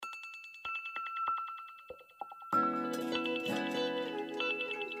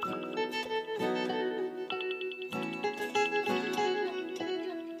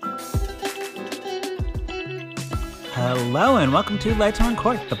Hello and welcome to Lifetime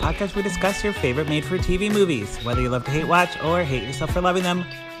Uncorked, the podcast where we discuss your favorite made-for-TV movies. Whether you love to hate watch or hate yourself for loving them,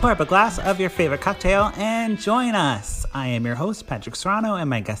 pour up a glass of your favorite cocktail and join us. I am your host, Patrick Serrano, and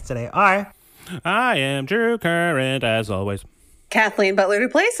my guests today are... I am Drew Current, as always. Kathleen Butler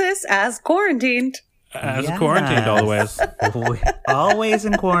Duplessis, as quarantined. As quarantined always. Always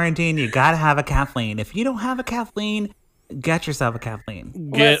in quarantine, you gotta have a Kathleen. If you don't have a Kathleen, get yourself a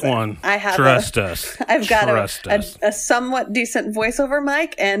Kathleen. Get one. I have Trust us. I've got us. a somewhat decent voiceover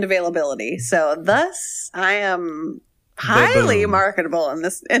mic and availability. So thus I am highly marketable in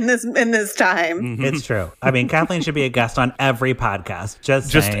this time. Mm-hmm. It's true. I mean, Kathleen should be a guest on every podcast.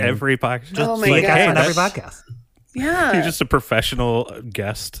 Just every podcast. Oh my be a guest on gosh. every podcast. Yeah. You're just a professional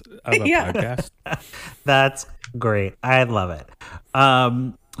guest of a podcast. That's great. I love it.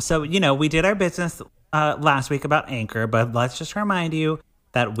 So, we did our business last week about Anchor, but let's just remind you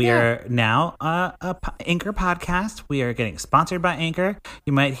that we are now Anchor podcast. We are getting sponsored by Anchor.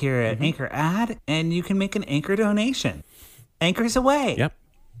 You might hear an Anchor ad, and you can make an Anchor donation. Anchor's away. Yep.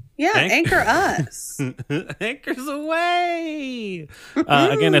 Yeah, anchor us. Anchor's away.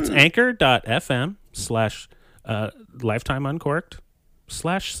 Again, it's anchor.fm/Lifetime Uncorked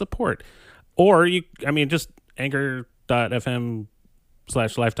 /support. Or just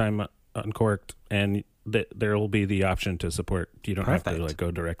anchor.fm/Lifetime Uncorked, and there will be the option to support. You don't have to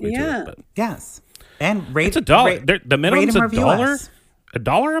go directly to it. But yes, and rate it's $1. The minimum's $1.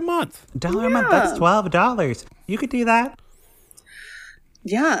 $1 a month. $1 a month. That's $12. You could do that.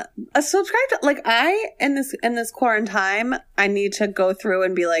 Yeah, subscribe to in this quarantine. I need to go through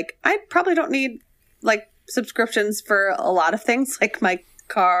and be like, I probably don't need subscriptions for a lot of things, like my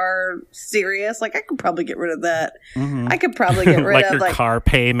car Sirius. I could probably get rid of that. Mm-hmm. I could probably get rid of your car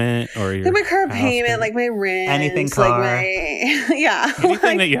payment or your my car payment, my rent, anything car,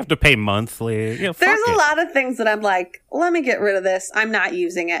 anything that you have to pay monthly. There's a lot of things that I'm like, let me get rid of this. I'm not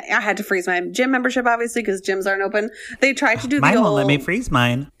using it. I had to freeze my gym membership, obviously, because gyms aren't open. They tried to do mine won't let me freeze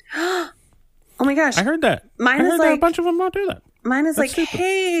mine. Oh my gosh, I heard that. Mine is a bunch of them won't do that. Mine is stupid.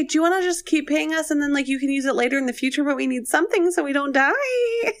 Hey, do you want to just keep paying us and then you can use it later in the future, but we need something so we don't die?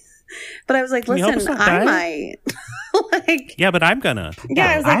 But I was like, listen, I might. Yeah, but I'm gonna. Yeah,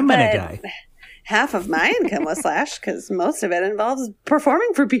 I was like, I'm gonna die. Half of my income was slashed because most of it involves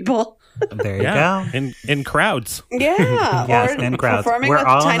performing for people. There you go. In crowds. Yeah. Yes, in crowds. We're with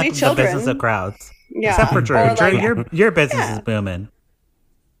all tiny in the children. business of crowds. Yeah. Except for Drew. Drew, your business is booming.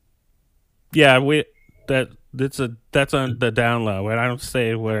 Yeah, that's on the down low, and I don't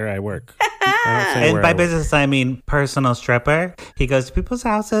say where I work. And by business, I mean personal stripper. He goes to people's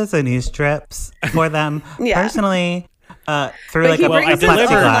houses and he strips for them personally through a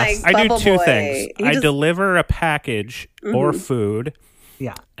plexiglass. I do two things. I deliver a package or food,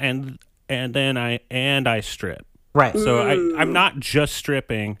 and then I strip. Right. So I'm not just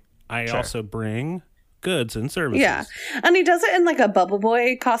stripping. I also bring goods and services. Yeah, and he does it in a bubble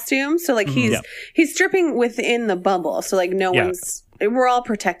boy costume. So he's stripping within the bubble. So no one's. We're all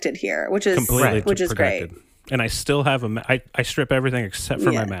protected here, which is completely great. And I still have I strip everything except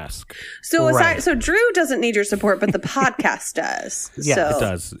for my mask. So so Drew doesn't need your support, but the podcast does. Yeah, it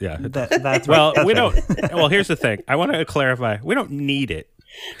does. Yeah, that's we don't. Well, here's the thing. I want to clarify. We don't need it.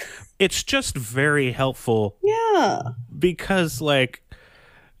 It's just very helpful. Yeah, because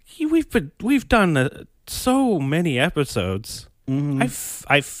we've done so many episodes. Mm-hmm.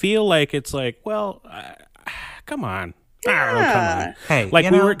 I feel like it's come on. Yeah. Come on. Hey,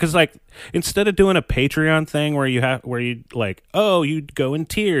 we were because instead of doing a Patreon thing where you you go in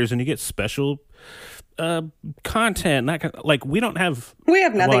tiers and you get special content, we don't have. We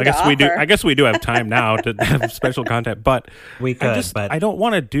have nothing. I guess we do have time now to have special content, but we could. I don't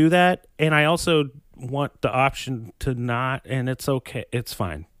want to do that, and I also want the option to not, and it's okay. It's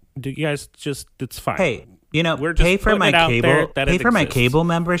fine. Do you guys it's fine. Hey, we're just pay for my cable. Pay for my exists. cable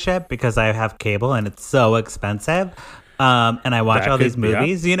membership because I have cable and it's so expensive. And I watch all these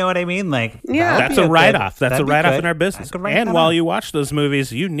movies. You know what I mean? That's a write-off. That's a write-off in our business. And while you watch those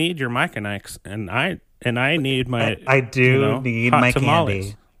movies, you need your Micronikes, and I need my. I do need my tamales.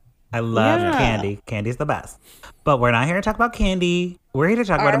 candy. I love candy. Candy's the best. But we're not here to talk about candy. We're here to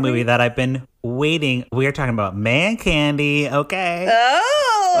talk about a movie that I've been waiting. We are talking about Man Candy. Okay.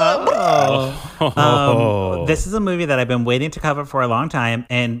 This is a movie that I've been waiting to cover for a long time,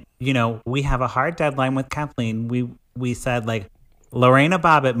 and we have a hard deadline with Kathleen. We said Lorena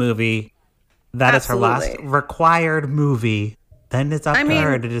Bobbitt movie. That is her last required movie. Then it's up to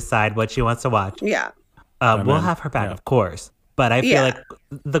her to decide what she wants to watch. Yeah. We'll have her back, of course. But I feel like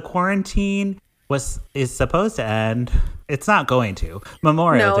the quarantine is supposed to end. It's not going to.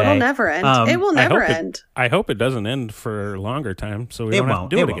 Memorial Day. No, it'll never end. It will never end. I hope it doesn't end for a longer time, so we It don't have won't.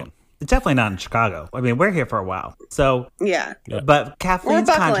 to do It it won't. again. It's definitely not in Chicago. I mean, we're here for a while. So, Yeah. but Kathleen's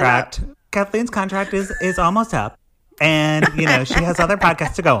buckling contract is almost up, and she has other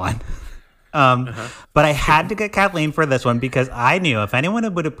podcasts to go on. But I had to get Kathleen for this one because I knew if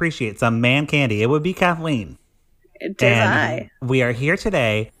anyone would appreciate some man candy, it would be Kathleen. It is I. We are here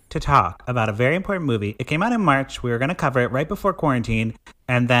today to talk about a very important movie. It came out in March. We were going to cover it right before quarantine,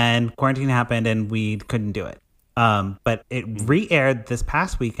 and then quarantine happened and we couldn't do it. But it re-aired this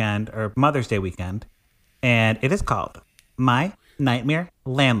past weekend, or Mother's Day weekend, and it is called My Nightmare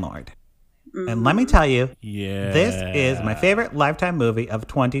Landlord. And let me tell you, this is my favorite Lifetime movie of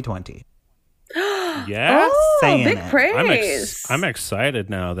 2020. Yeah? Oh, saying big it. praise. I'm excited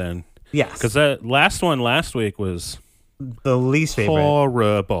now then. Yes. Because that last one last week was The least favorite.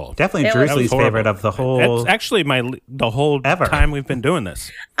 horrible. Definitely It was Drew's least horrible. favorite of the whole. It's actually the whole Ever. time we've been doing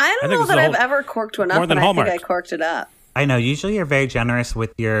this. I I don't think know it's that the I've whole- ever corked one up, more than but I think Hallmark. I corked it up. I know. Usually you're very generous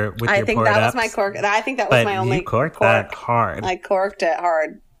with your I think poured that was ups, my cork. I think that was but my only you corked cork. that hard. I corked it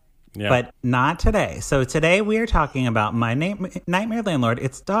hard. Yeah. But not today. So today we are talking about My Nightmare Landlord.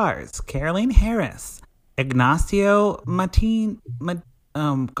 It stars Caroline Harris, Ignacio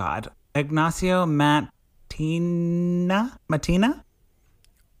Ignacio Matina.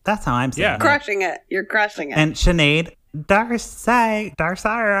 That's how I'm saying Yeah. it. Crushing it. You're crushing it. And Sinead Darcy.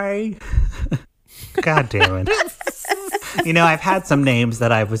 God damn it. I've had some names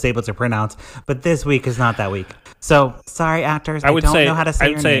that I was able to pronounce, but this week is not that week. So sorry, actors. I would don't say know how to say I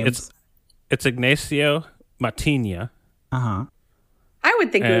would your say names. it's Ignacio Matina, Uh-huh. I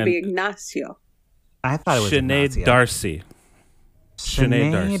would think it would be and- Ignacio. I thought it was Sinead Ignacio. Darcy.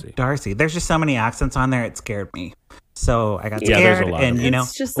 Sinead Darcy. There's just so many accents on there, it scared me. So I got Yeah, there's a scared, lot of and them.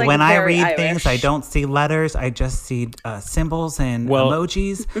 It's just, like, when I very read Irish. things, I don't see letters. I just see symbols and Well,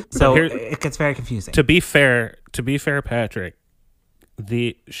 emojis. So here- it gets very confusing. To be fair, Patrick,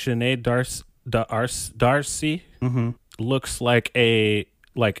 the Sinead Darcy looks like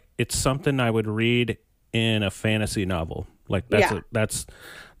it's something I would read in a fantasy novel. Like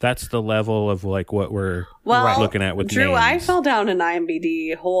that's the level of like what we're looking at with Drew, names. I fell down an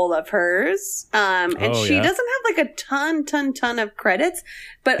IMDb hole of hers, and Oh, she yeah? doesn't have like a ton of credits,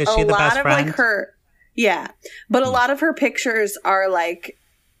 but Is a she the lot best of friend? like her, but a lot of her pictures are like,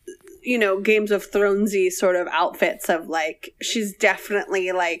 Games of Thronesy sort of outfits of like she's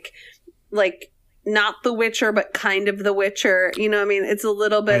definitely like not the Witcher, but kind of the Witcher. You know what I mean? It's a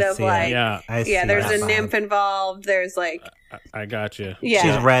little bit I of see it. like, Yeah, I see there's that a vibe. nymph involved. There's like, I got you. yeah.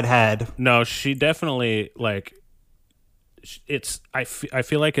 She's redhead. No, she definitely like. It's I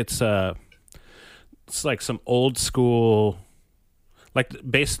feel like it's like some old school, like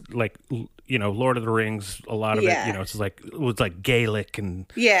based like Lord of the Rings. A lot of Yeah. it, it was like Gaelic and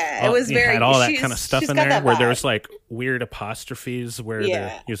Yeah, it was you very had all that she's- kind of stuff she's in got there that where vibe. there was like weird apostrophes where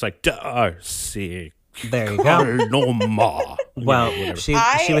Yeah. he was like Darcy. There you go. No more. Well, whatever.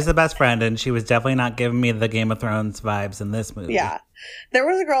 she was the best friend, and she was definitely not giving me the Game of Thrones vibes in this movie. Yeah. There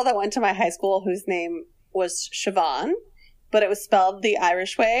was a girl that went to my high school whose name was Siobhan, but it was spelled the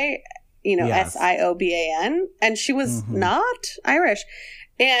Irish way, Yes. Sioban, and she was not Irish.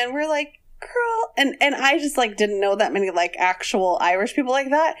 And we're like, girl, and I just like didn't know that many like actual Irish people like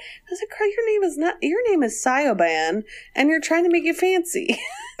that. I was like, girl, your name is Sioban, and you're trying to make it fancy.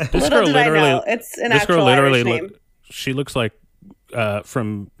 This Little girl did I literally, know, it's an this actual girl literally Irish name. she looks like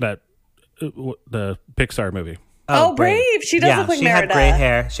from that the Pixar movie. Oh, Brave. She does look like she Merida. had great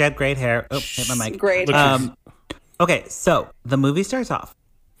hair. She had great hair. Oh, hit my mic. Great. Okay, so the movie starts off.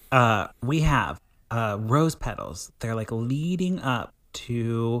 We have rose petals. They're like leading up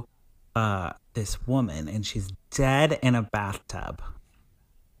to this woman, and she's dead in a bathtub.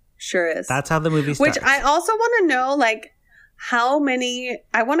 Sure is. That's how the movie starts. Which I also want to know, like, how many.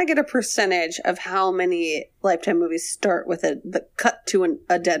 I want to get a percentage of how many Lifetime movies start with the cut to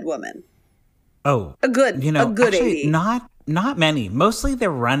a dead woman. Oh, A good, a good actually, 80. not many. Mostly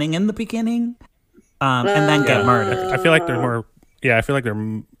they're running in the beginning, and then get murdered. I feel like there's more. Yeah, I feel like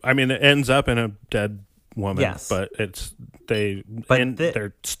they're. I mean, it ends up in a dead woman. Yes. but they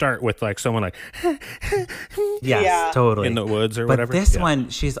start with like someone like Yes, Yeah. totally. in the woods or But whatever. this Yeah. one,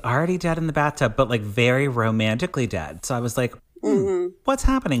 she's already dead in the bathtub, but like very romantically dead. So I was like, what's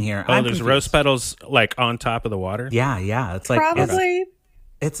happening here? Oh, I'm there's confused. rose petals like on top of the water. Yeah. It's like Probably.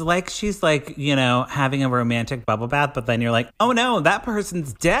 it's like she's like, having a romantic bubble bath, but then you're like, oh no, that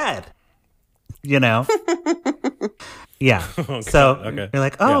person's dead. Yeah. So okay. you're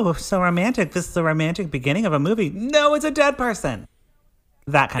like, oh, so romantic. This is the romantic beginning of a movie. No, it's a dead person.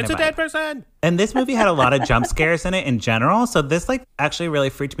 that kind It's of a vibe. dead person. And this movie had a lot of jump scares in it in general. So this like actually really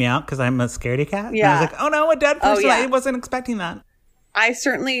freaked me out because I'm a scaredy cat. And I Yeah. was like, oh no, a dead person. yeah. I wasn't expecting that.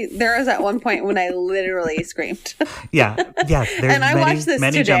 there was at one point when I literally screamed. Yeah. Yes. There's And I many, watched this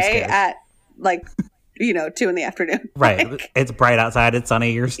many jump today scares. at like, 2 p.m. Right. Like, It's bright outside. It's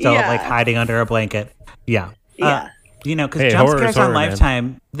sunny. You're still Yeah. like hiding under a blanket. Yeah. Yeah. Because Hey, jump horror is scares on horror, man.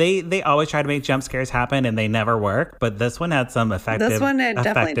 Lifetime, they always try to make jump scares happen and they never work. But this one had some effective, This one, it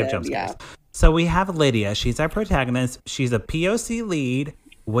definitely did, jump scares. yeah. So we have Lydia. She's our protagonist. She's a POC lead,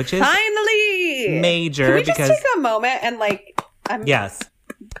 which is Finally! major Can we just because take a moment and like, I'm yes,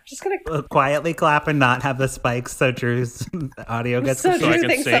 just gonna. quietly clap and not have the spikes so Drew's audio gets So I Drew can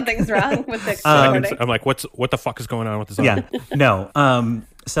thinks say- something's wrong with the recording. I'm like, what the fuck is going on with this? yeah. No.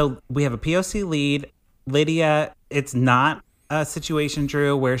 So we have a POC lead, Lydia. It's not a situation,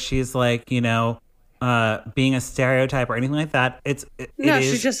 Drew, where she's like, being a stereotype or anything like that. It is,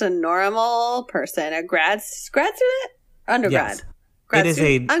 She's just a normal person, a grad student, undergrad. Yes. Grad It is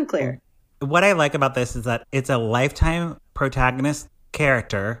student? a- unclear. what I like about this is that it's a Lifetime protagonist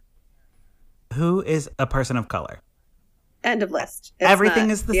character who is a person of color. End of list. It's Everything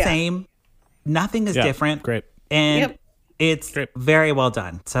not- is the yeah. same. Nothing is Yeah, different. great. And Yep. it's Great. very well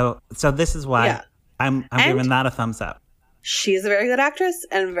done. So this is why Yeah. I'm And- giving that a thumbs up. She's a very good actress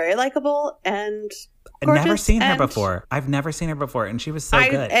and very likable and I've gorgeous. never seen her and before. I've never seen her before, and she was so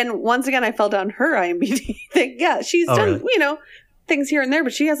good. And once again, I fell down her IMDb thing. Yeah, she's Oh, done, really? things here and there,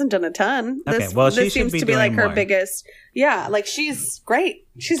 but she hasn't done a ton. Okay, well, she this should seems be to be like doing her more. biggest. Yeah, like she's great.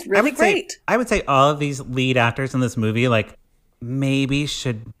 She's I really would say- great. I would say all of these lead actors in this movie, like, maybe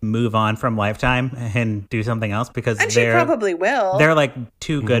should move on from Lifetime and do something else because And she probably will. they're like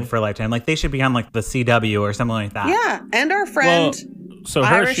too good for Lifetime. Like they should be on like the CW or something like that. Yeah, and our friend, So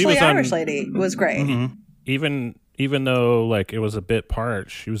her, she was on Irish lady, was great. even though like it was a bit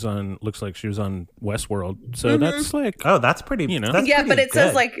part. She was on. Looks like she was on Westworld. So that's like. Oh, that's pretty. You know. that's Yeah, pretty but it says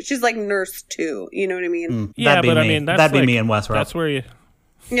good. like she's like nurse too. You know what I mean? Yeah, That'd be but I me. mean that's That'd be like- me in Westworld. That's where you.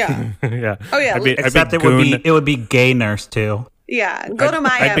 Yeah, Yeah. Oh, yeah. I'd be Except it goon. would be gay nurse too. yeah. Go to my.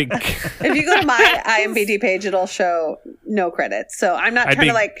 I'd be, If you go to my IMDb page, it'll show no credits. So I'm not I'd trying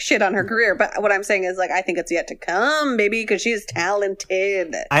to be- like shit on her career, but what I'm saying is like I think it's yet to come, baby, because she's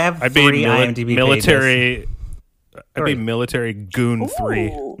talented. I have I'd be three IMDb pages. military. I'd be Three. military goon 3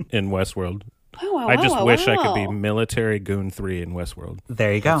 Ooh. in Westworld. Oh, wow, I just wow, wish I could be wow. military goon 3 in Westworld.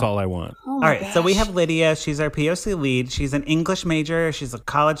 There you go. That's all I want. Oh All my right, so we gosh. have Lydia. She's our POC lead. She's an English major. She's a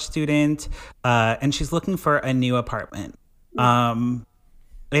college student, and she's looking for a new apartment.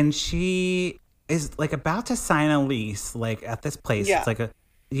 And she is like about to sign a lease, like at this place. Yeah. It's like a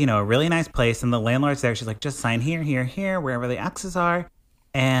really nice place, and the landlord's there. She's like, just sign here, here, here, wherever the X's are.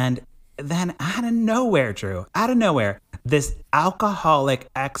 And then out of nowhere, Drew, out of nowhere, this alcoholic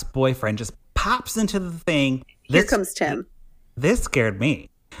ex-boyfriend just pops into the thing. Here comes Tim. This scared me.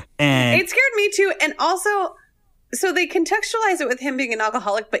 And It scared me too, and also, so they contextualize it with him being an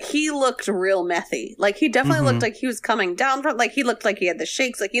alcoholic, but he looked real methy. Like he definitely looked like he was coming down from. Like he looked like he had the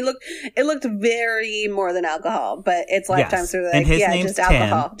shakes. Like it looked very more than alcohol. But it's Lifetime, yes. so they're And like, his yeah, name's just Tim.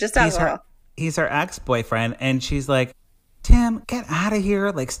 alcohol, just alcohol. He's her ex-boyfriend, and she's like, Tim, get out of here.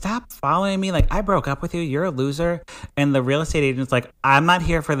 Like, stop following me. Like, I broke up with you. You're a loser. And the real estate agent's like, I'm not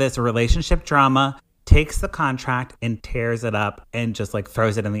here for this relationship drama. Takes the contract and tears it up and just like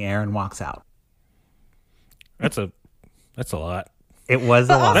throws it in the air and walks out. That's a lot. It was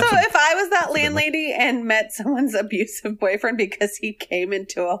But a lot. also, if I was that landlady and met someone's abusive boyfriend because he came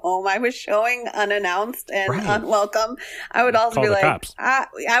into a home I was showing unannounced and Right. unwelcome, I would also Call be the like, cops.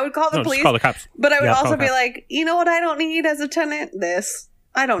 I would call the No, just police. call the cops. But I would Yeah, also call be cops. like, you know what I don't need as a tenant? This.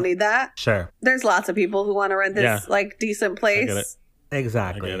 I don't need that. Sure. There's lots of people who want to rent this Yeah. like decent place. get it. I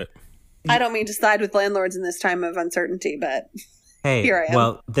Exactly. get it. I don't mean to side with landlords in this time of uncertainty, but Hey, Here I am.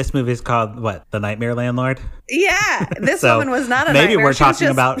 well, this movie is called what? The Nightmare Landlord. yeah, this So woman was not a maybe nightmare. we're She was talking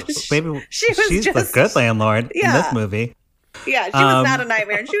just- about maybe she was she's the just- good landlord in Yeah. this movie. Yeah, she was Um, not a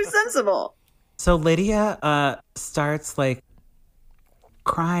nightmare. She was sensible. So Lydia starts like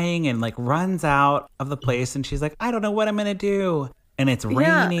crying and like runs out of the place, and she's like, I don't know what I'm gonna do. And it's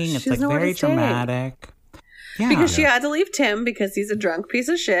Yeah, raining. she It's doesn't like know where very to stay. dramatic. Yeah. Because she had to leave Tim because he's a drunk piece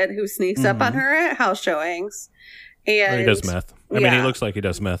of shit who sneaks up Mm-hmm. on her at house showings. And Or he does meth. I mean, he yeah. looks like he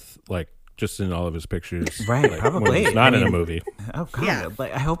does meth, like just in all of his pictures. Right, Like, when probably. he's not I in a mean- movie. Oh god. Yeah.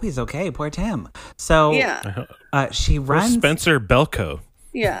 Like, I hope he's okay. Poor Tim. So Yeah, she Where's runs Spencer Belko?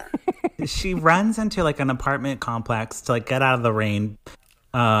 yeah. she runs into like an apartment complex to like get out of the rain.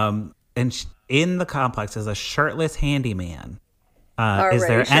 And in the complex is a shirtless handyman. Is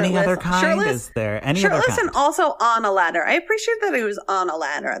there any shirtless. other kind? Shirtless? Is there any other Shirtless kind? and also on a ladder. I appreciate that he was on a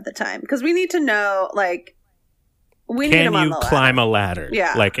ladder at the time because we need to know, like, we need Can him on you the ladder. climb a ladder?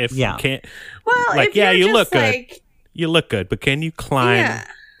 Yeah. Like if Yeah. you can't. Well, Like, if yeah, you're you look just, good. like, You look good, but can you climb Yeah.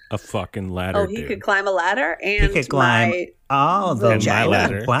 a fucking ladder? Oh, he dude? could climb a ladder He and could climb. my The vagina.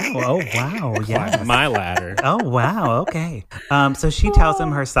 ladder. Wow. Oh, wow. Climb Yes. my ladder. Oh, wow. Okay. So she tells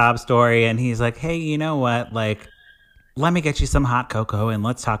him her sob story, and he's like, hey, you know what? Like, let me get you some hot cocoa and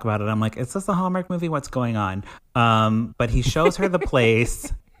let's talk about it. I'm like, is this a Hallmark movie? What's going on? But he shows her the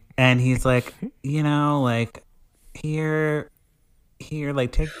place, and he's like, you know, like, here,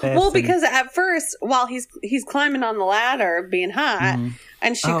 like, take this. Well, and- because at first, while he's climbing on the ladder, being hot,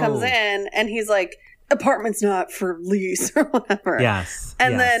 and she comes Oh. in, and he's like, "Apartment's not for lease or whatever." Yes.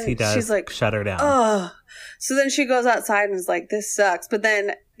 And yes, then he does she's like, shut her down. Oh, so then she goes outside and is like, "This sucks." But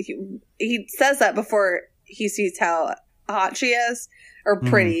then he says that before he sees how hot she is or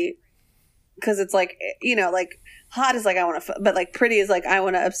pretty, because it's like, you know, like hot is like I want to, but like pretty is like I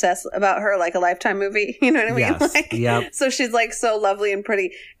want to obsess about her, like a Lifetime movie. You know what I mean? Yes. Like, Yep. So she's like so lovely and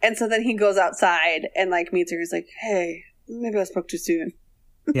pretty, and so then he goes outside and like meets her. He's like, "Hey, maybe I spoke too soon."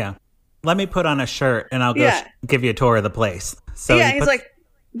 Yeah. Let me put on a shirt, and I'll go Yeah. give you a tour of the place. So yeah, he he's puts- like,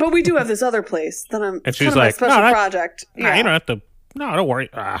 "But we do have this other place that I'm." And It's she's kind of my like, special "No, that- project. Nah, you don't have to. No, don't worry.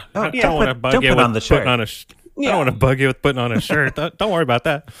 I yeah. don't want to Don't bug put you with on the shirt. putting on a. I Yeah. don't want to bug you with putting on a shirt. Don't worry about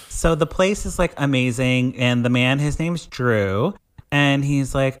that. So the place is like amazing, and the man, his name's Drew, and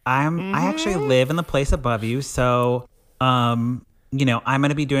he's like, I actually live in the place above you, so you know, I'm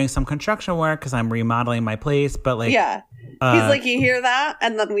gonna be doing some construction work because I'm remodeling my place, but like, Yeah. He's like, "You hear that?"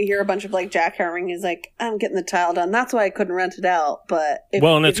 And then we hear a bunch of like jackhammering. He's like, "I'm getting the tile done. That's why I couldn't rent it out. But if,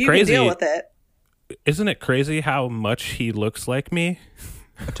 Well, and if it's you crazy. can deal with it." Isn't it crazy how much he looks like me?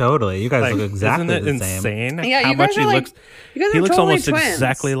 totally, you guys Like, look exactly isn't it the same. insane? Yeah, how you much guys he are like, looks. you guys He are looks totally almost twins.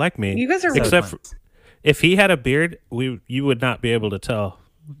 exactly like me. You guys are except twins. for, if he had a beard, you would not be able to tell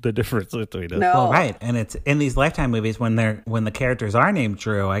the difference between us. No. Well, right, and it's in these Lifetime movies when the characters are named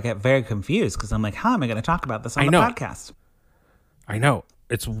Drew, I get very confused because I'm like, how am I going to talk about this on I the know. podcast? I know.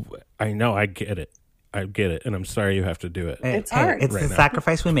 I get it. I get it, and I'm sorry you have to do it It's hard. It's right the now.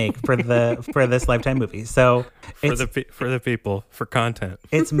 sacrifice we make for this Lifetime movie. So for it's the people for content.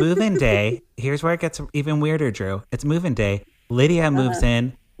 It's move-in day. Here's where it gets even weirder, Drew. It's move-in day. Lydia moves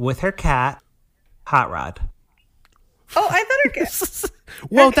in with her cat, Hot Rod. Oh, I thought her cat.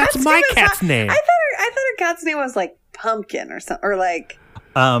 Well, her that's my name is cat's Hot- name. I thought her cat's name was like Pumpkin or something, or like.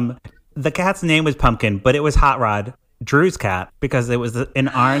 The cat's name was Pumpkin, but it was Hot Rod, Drew's cat, because it was an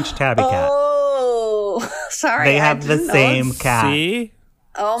orange tabby cat. Oh, sorry. They I have the didn't know. same cat. See?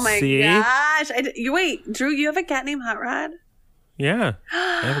 Oh my See? gosh! You wait, Drew. You have a cat named Hot Rod. Yeah.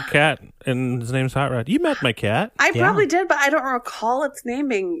 I have a cat, and his name's Hot Rod. You met my cat. I Yeah. probably did, but I don't recall its name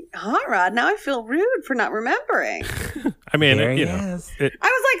being Hot Rod. Now I feel rude for not remembering. I mean, There he you know, is. I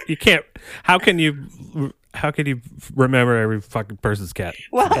was like, you can't. How can you remember every fucking person's cat?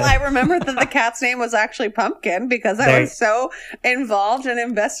 well, I remembered that the cat's name was actually Pumpkin because I There- was so involved and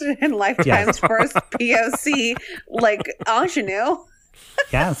invested in Lifetime's first POC, like ingenue.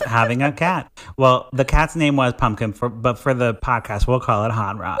 Yes, having a cat. Well, the cat's name was Pumpkin, but for the podcast, we'll call it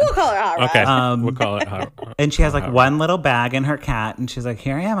Hot Rod. We'll call her Hot Rod. Okay, we'll call it Hot Rod. And she has like one little bag in her cat, and she's like,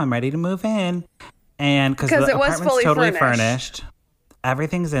 "Here I am. I'm ready to move in." And because the 'Cause it was apartment's fully totally furnished.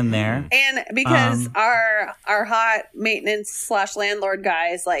 everything's in there. And because our hot maintenance / landlord guy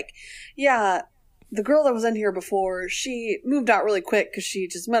is like, yeah, the girl that was in here before, she moved out really quick because she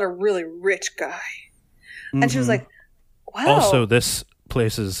just met a really rich guy. And she was like, wow. Also, this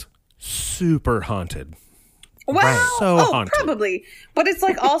place is super haunted. wow. Right. So oh, haunted. probably. But it's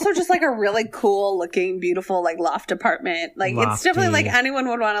like also just like a really cool looking, beautiful like loft apartment. Like it's definitely Lofty. like anyone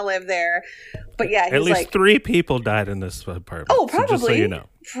would want to live there. But yeah, he's At least like, 3 people died in this apartment. oh, So probably. just so you know.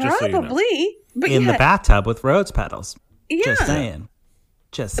 Just so you know. Probably. But In yeah, the bathtub with rose petals. yeah. Just saying.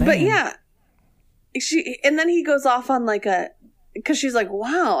 Just saying. But yeah, and then he goes off on like because she's like,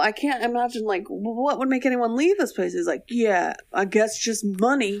 wow, I can't imagine like what would make anyone leave this place. He's like, yeah, I guess just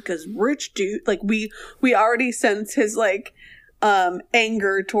money because rich dude. Like we already sense his like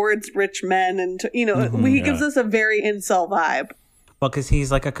anger towards rich men, and he gives us a very incel vibe. Well, because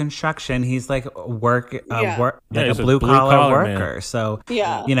he's like a construction, he's like like Yeah, a he's a blue collar blue-collar worker. man. So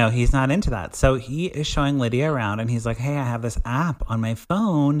Yeah. he's not into that. So he is showing Lydia around, and he's like, "Hey, I have this app on my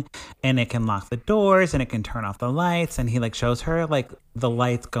phone, and it can lock the doors, and it can turn off the lights." And he like shows her like the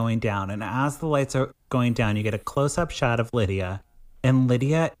lights going down, and as the lights are going down, you get a close up shot of Lydia, and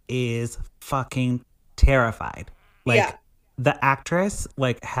Lydia is fucking terrified. Like Yeah. the actress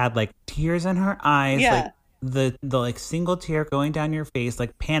like had like tears in her eyes, Yeah. like the like single tear going down your face,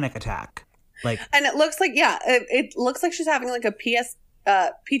 like panic attack. Like, and it looks like, it looks like she's having like a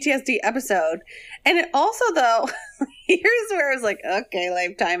PTSD episode. And it also, though, here's where I was like, okay,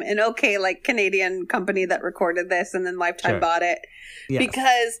 Lifetime, and okay, like Canadian company that recorded this, and then Lifetime bought it. Yes.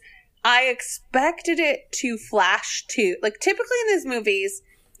 Because I expected it to flash to, like, typically in these movies,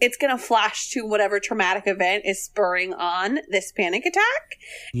 it's going to flash to whatever traumatic event is spurring on this panic attack.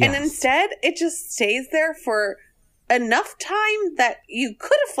 Yes. And instead, it just stays there for enough time that you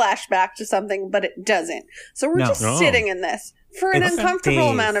could have flashed back to something, but it doesn't. So we're just sitting in this for an uncomfortable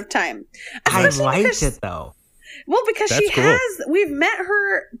amount of time. I liked it, though. Well, because we've met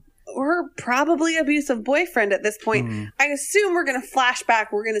her probably abusive boyfriend at this point. I assume we're going to flash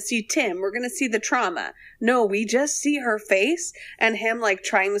back. We're going to see Tim. We're going to see the trauma. No, we just see her face and him like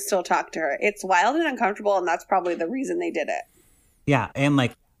trying to still talk to her. It's wild and uncomfortable, and that's probably the reason they did it. Yeah, and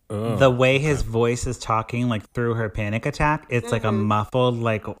like the way his voice is talking, like through her panic attack, it's like a muffled,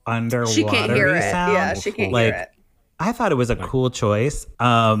 like underwater she can't hear it. sound. Yeah, she can't hear it. I thought it was a cool choice.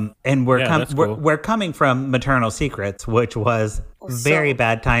 And we're coming from Maternal Secrets, which was very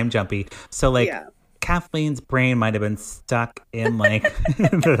bad time jumpy. So like Kathleen's brain might have been stuck in like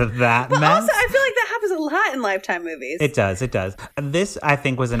that but mess. Also, I feel like that happens a lot in Lifetime movies. It does. This, I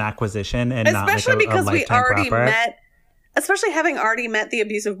think, was an acquisition, and especially not like because a we already proper. met. Especially having already met the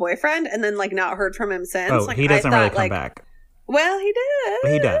abusive boyfriend and then like not heard from him since. Oh, like, he doesn't really come like, back. Well, he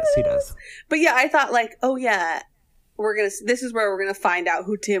did. He does. But yeah, I thought like, oh yeah, this is where we're gonna find out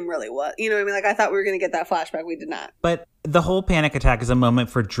who Tim really was. You know what I mean? Like I thought we were gonna get that flashback. We did not. But the whole panic attack is a moment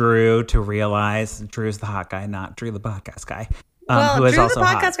for Drew to realize Drew's the hot guy, not Drew the podcast guy. Well, who Drew is also the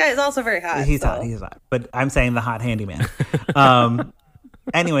podcast hot. guy is also very hot. He's hot. But I'm saying the hot handyman.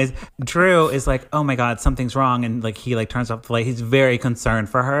 Anyways, Drew is like, oh my God, something's wrong. And like, he like turns off the light. He's very concerned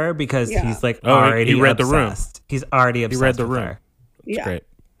for her because he's like already he read obsessed. The room. He's already obsessed He read the with room. her. Yeah. Great.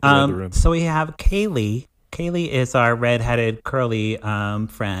 Read the room. So we have Kaylee. Kaylee is our redheaded curly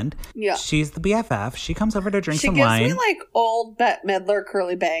friend. Yeah. She's the BFF. She comes over to drink some She wine. gives me like old Bette Midler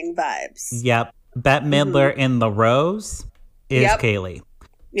curly bang vibes. Yep. Bette Midler in The Rose is Kaylee.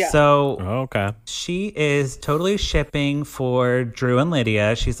 Yeah. So okay. she is totally shipping for Drew and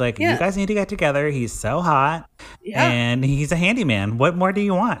Lydia. She's like, you guys need to get together. He's so hot. Yeah. And he's a handyman. What more do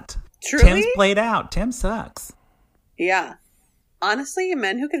you want? Truly? Tim's played out. Tim sucks. Yeah. Honestly,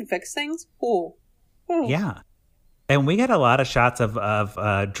 men who can fix things. Ooh. Yeah. And we get a lot of shots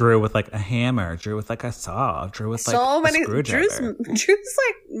of Drew with like a hammer, Drew with like a saw, Drew with like a screwdriver. Drew's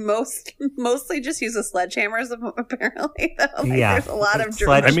like mostly just uses sledgehammers apparently. Though. Like, there's a lot of Drew.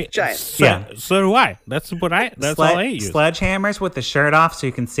 So do I. That's all I use. Sledgehammers with the shirt off so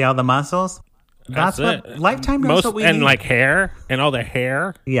you can see all the muscles. That's what it. Lifetime knows what we and need. like hair and all the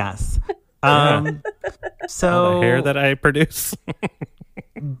hair. Yes. So all the hair that I produce.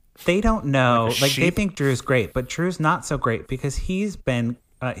 They don't know. Like sheep. they think Drew's great, but Drew's not so great because he's the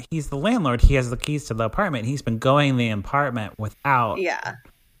landlord. He has the keys to the apartment. He's been going in the apartment without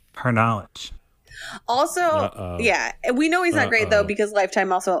her knowledge. Also, we know he's not great though because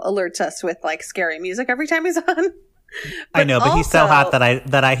Lifetime also alerts us with like scary music every time he's on. I know, but he's so hot that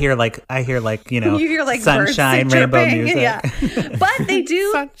I hear like you hear like sunshine, rainbow music. Yeah, but they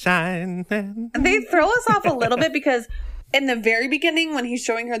do sunshine. They throw us off a little bit because in the very beginning, when he's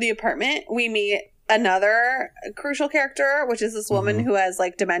showing her the apartment, we meet another crucial character, which is this woman who has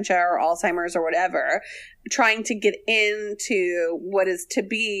like dementia or Alzheimer's or whatever, trying to get into what is to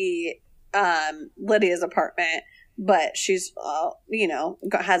be Lydia's apartment. But she's,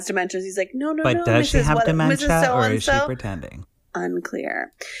 has dementia. He's like, no. But does she have dementia or is she So-and-so? pretending?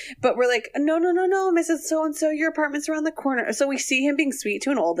 Unclear. But we're like, no, Mrs. So-and-so, your apartment's around the corner. So we see him being sweet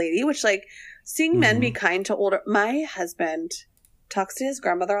to an old lady, which like seeing men be kind to older. My husband talks to his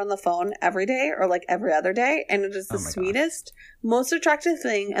grandmother on the phone every day or like every other day. And it is the sweetest, most attractive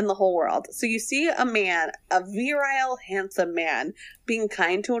thing in the whole world. So you see a man, a virile, handsome man being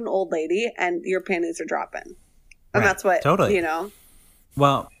kind to an old lady and your panties are dropping. And that's what,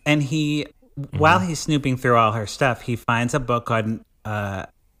 Well, and he, while he's snooping through all her stuff, he finds a book on,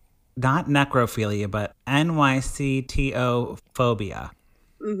 not necrophilia, but NYCTO-phobia.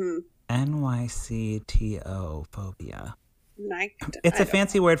 NYCTO-phobia. It's a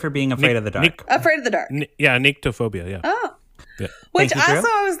fancy word for being afraid of the dark. Afraid of the dark. Nyctophobia, yeah. Oh. Yeah. Which also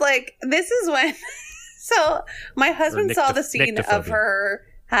I was like, this is when, so my husband saw the scene of her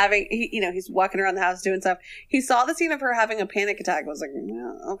having, he's walking around the house doing stuff. He saw the scene of her having a panic attack. I was like,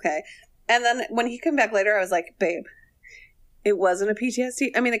 oh, okay. And then when he came back later, I was like, babe, it wasn't a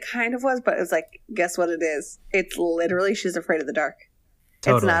PTSD. I mean, it kind of was, but it was like, guess what it is? It's literally she's afraid of the dark.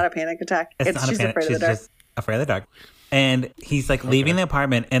 Totally. It's not a panic attack. She's afraid of the dark. Just Afraid of the Dark. And he's like leaving the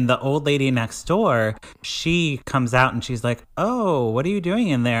apartment, and the old lady next door, she comes out and she's like, "Oh, what are you doing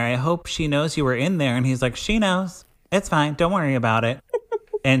in there? I hope she knows you were in there." And he's like, "She knows. It's fine. Don't worry about it."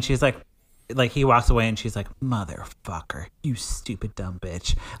 And she's like he walks away and she's like, "Motherfucker, you stupid dumb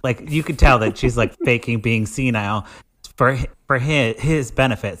bitch." Like you could tell that she's like faking being senile for his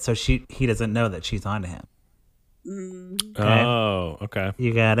benefit, so he doesn't know that she's onto him. Okay? Oh, okay.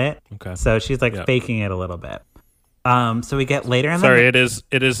 You got it? Okay. So she's like faking it a little bit. So we get later in Sorry, the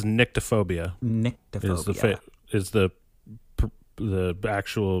it is nyctophobia. nyctophobia. Is the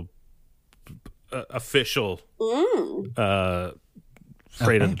actual official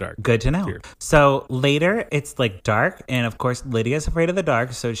afraid of the dark. Good to know. Fear. So later it's like dark, and of course Lydia's afraid of the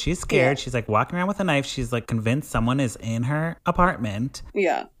dark, so she's scared. She's like walking around with a knife. She's like convinced someone is in her apartment.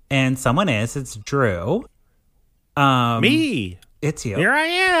 Yeah. And someone is. It's Drew. Me. It's you. Here I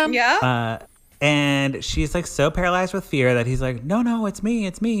am. Yeah. And she's like so paralyzed with fear that he's like, no, it's me.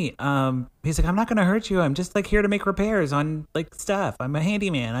 He's like, "I'm not going to hurt you. I'm just like here to make repairs on like stuff. I'm a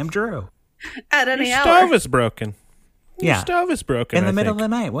handyman. I'm Drew." At any Your hour. stove is broken. Your Yeah. stove is broken. In the I middle think.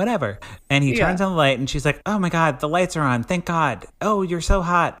 of the night, whatever. And he turns on the light and she's like, "Oh my God, the lights are on. Thank God. Oh, you're so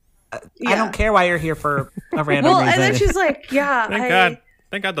hot. I don't care why you're here for a random Well, reason." and then she's like, "Yeah,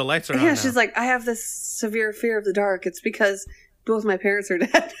 Thank God the lights are on. Yeah, now. she's like, I have this severe fear of the dark. It's because both my parents are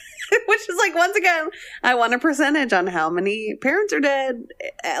dead." Which is like, once again, I want a percentage on how many parents are dead,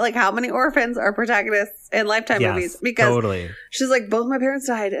 like how many orphans are protagonists in Lifetime Yes, movies. Because totally. she's like, both my parents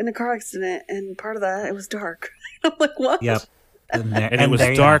died in a car accident, and part of that, it was dark. I'm like, what? Yep. And and it was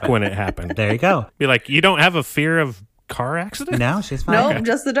there you dark have it. when it happened. There you go. Be like, you don't have a fear of car accidents? No, she's fine. No,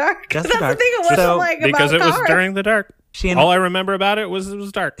 just the dark. Just That's the dark. the thing. It wasn't So- like Because about it was cars. during the dark. She All I remember about it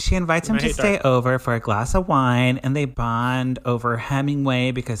was dark. She invites him I to hate stay dark. over for a glass of wine, and they bond over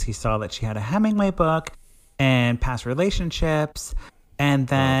Hemingway because he saw that she had a Hemingway book and past relationships. And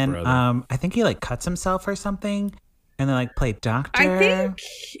then brother. I think he like cuts himself or something, and they like play doctor.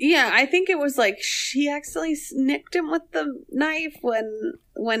 I think it was like she accidentally nicked him with the knife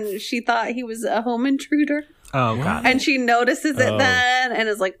when she thought he was a home intruder. Oh God! And she notices it Oh. then and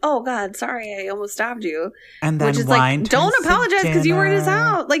is like, "Oh God, sorry, I almost stabbed you." And then Which is wine like, don't turns to apologize because you were in his dinner.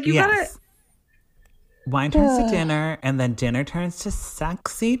 house. Like, you gotta. Yes. Wine turns to dinner, and then dinner turns to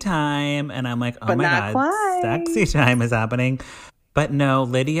sexy time. And I'm like, oh But my not God, quite. sexy time is happening. But no,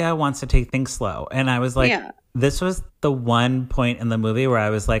 Lydia wants to take things slow. And I was like, Yeah. this was the one point in the movie where I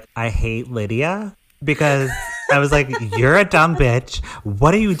was like, I hate Lydia. Because I was like, you're a dumb bitch.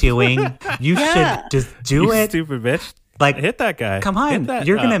 What are you doing? You Yeah. should just do You it. stupid bitch. Like, Hit that guy. come Hit on. that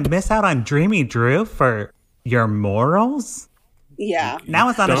You're up. going to miss out on Dreamy Drew for your morals? Yeah. Now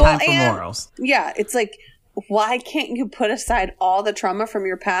it's not a Well, time for and- morals. Yeah. It's like, why can't you put aside all the trauma from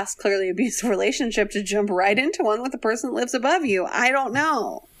your past, clearly abusive relationship to jump right into one with the person that lives above you? I don't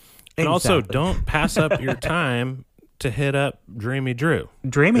know. And also, Exactly. don't pass up your time to hit up Dreamy Drew.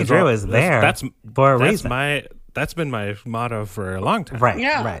 Dreamy That's Drew all- is there That's for a that's reason. That's been my motto for a long time. Right,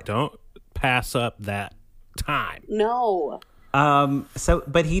 Yeah. right. Don't pass up that time. No.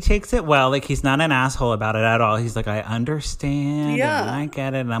 But he takes it well. Like, he's not an asshole about it at all. He's like, I understand. Yeah. And I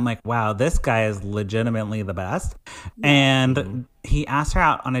get it. And I'm like, wow, this guy is legitimately the best. And he asked her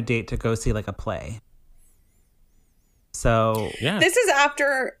out on a date to go see like a play. So Yeah. This is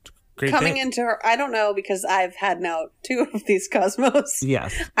after Great coming date. into her. I don't know because I've had now 2 of these Cosmos.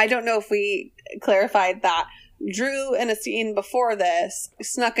 yes, I don't know if we clarified that. Drew, in a scene before this,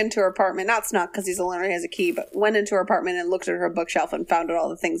 snuck into her apartment. Not snuck because he's a learner, he has a key, but went into her apartment and looked at her bookshelf and found out all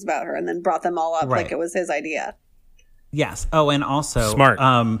the things about her and then brought them all up Right. like it was his idea. yes. Oh, and also Smart.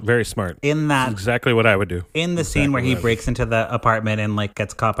 Very smart. in that Exactly what I would do. in the scene where he breaks into the apartment and like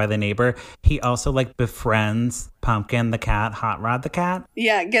gets caught by the neighbor, he also like befriends Pumpkin the cat, Hot Rod the cat.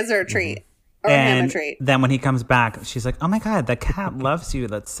 Yeah, gives her a treat. Or him a And treat. then when he comes back, she's like, "Oh my God, the cat loves you.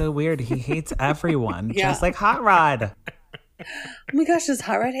 That's so weird. He hates everyone, Yeah. just like Hot Rod." Oh my gosh, does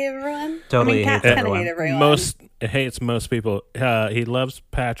Hot Rod hate everyone? Totally I mean, cats hates kind of everyone. hate everyone. Hates most people. He loves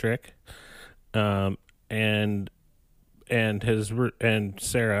Patrick, and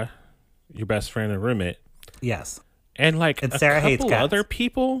Sarah, your best friend and roommate, Yes, and like And a Sarah hates couple cats. other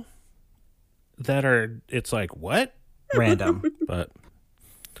people that are. It's like what? random. But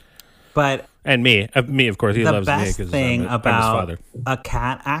But me, of course, he the loves me best because thing I'm his about father. a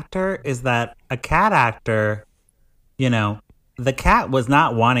cat actor is that a cat actor, you know, the cat was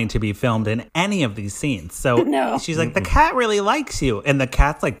not wanting to be filmed in any of these scenes. So No. she's like, the cat really likes you. And the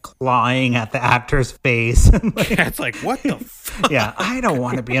cat's like clawing at the actor's face. Like, It's like what the. yeah, I don't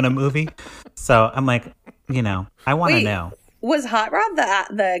want to be in a movie. So I'm like, you know, I want to Wait. know. Was Hot Rod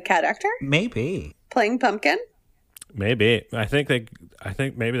the cat actor? Maybe. playing Pumpkin. Maybe. I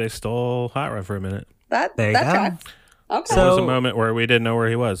think maybe they stole Hot Rod for a minute. That There you go. tracks. Okay. There was a So- moment where we didn't know where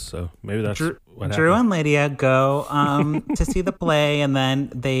he was, so maybe that's what happened. Drew and Lydia go to see the play, and then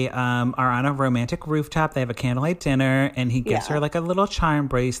they are on a romantic rooftop. They have a candlelight dinner, and he gives Yeah. her like a little charm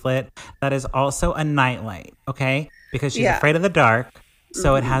bracelet that is also a nightlight, okay? Because she's Yeah. afraid of the dark.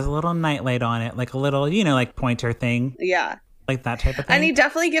 So it has a little nightlight on it, like a little, like pointer thing, Yeah. like that type of thing. And he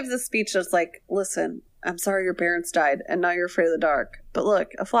definitely gives a speech that's like, listen, I'm sorry your parents died and now you're afraid of the dark. But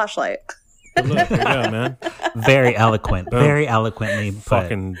look, a flashlight. Look, there you go, man. Very eloquent, very eloquently put.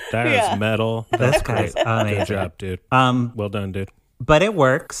 Fucking, that is Yeah. metal. This That's guy's great. amazing. Good job, dude. Well done, dude. But it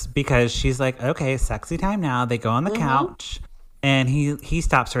works because she's like, okay, sexy time now. They go on the couch, and he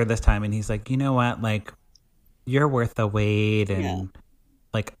stops her this time, and he's like, you know what? Like, you're worth the wait, and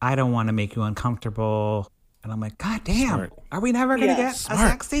like, I don't want to make you uncomfortable. And I'm like, God damn, Smart. are we never gonna Yeah. get a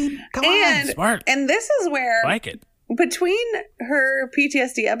sex scene? Come And on. Smart. and this is where Like it. between her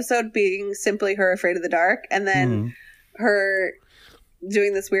PTSD episode being simply her afraid of the dark and then her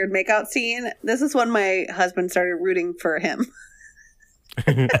doing this weird makeout scene, this is when my husband started rooting for him.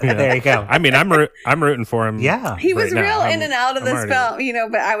 There you go. I mean, I'm rooting for him. Yeah. He was right now. real I'm- in and out of I'm this already-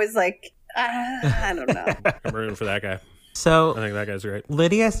 film, but I was like, I don't know. I'm rooting for that guy. I So think that guy's great.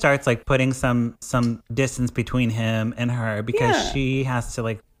 Lydia starts like putting some distance between him and her because Yeah. she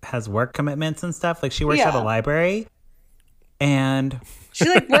has work commitments and stuff. Like she works at a Yeah. library, and She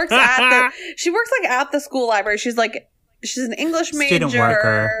like works at the school library. She's an English major. student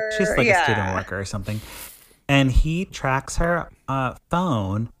worker. She's like Yeah. a student worker or something. And he tracks her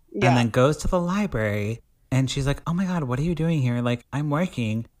phone Yeah. and then goes to the library. And she's like, oh my God, what are you doing here? Like, I'm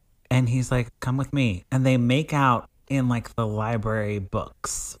working. And he's like, come with me. And they make out in like the library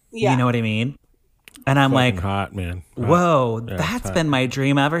books. Yeah. You know what I mean? And I'm Fucking like, hot, man. Hot. whoa, Yeah, that's hot. been my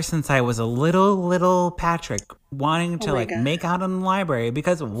dream ever since I was a little Patrick wanting to Oh my like God. make out in the library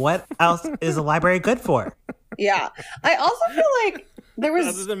because what else is a library good for? Yeah. I also feel like there Other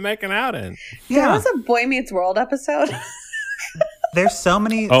was than making out in. Yeah. a Boy Meets World episode. There's so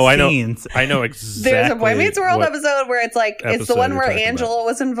many Oh, I know. scenes. I know exactly. There's a Boy Meets World what- episode where it's like it's the episode one you're where talking Angela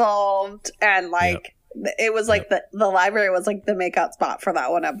was involved and like it was like the library was like the makeout spot for that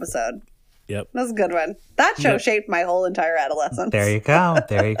one episode. Yep. That was a good one. That show shaped my whole entire adolescence. There you go.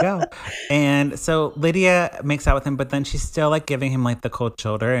 There you go. And so Lydia makes out with him, but then she's still like giving him like the cold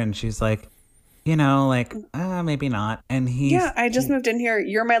shoulder, and she's like, like, maybe not. And he's Yeah, I just moved in here.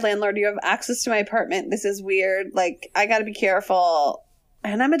 You're my landlord. You have access to my apartment. This is weird. Like, I got to be careful.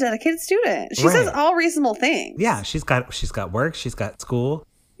 And I'm a dedicated student. She says Right. all reasonable things. yeah, she's got work, she's got school.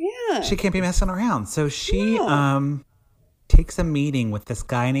 Yeah. She can't be messing around. So she takes a meeting with this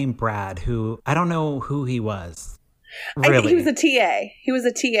guy named Brad, who I don't know who he was. I think Really. he was a TA. He was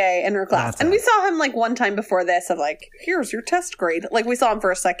a TA in her class. That's And it. we saw him like one time before this of like, here's your test grade. Like we saw him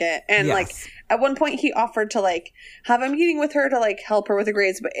for a second. And Yes. like at one point he offered to like have a meeting with her to like help her with the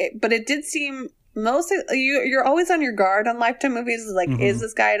grades. But it did seem you're always on your guard on Lifetime movies. Like, Mm-hmm. is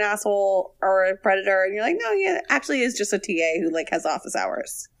this guy an asshole or a predator? And you're like, no, he actually is just a TA who like has office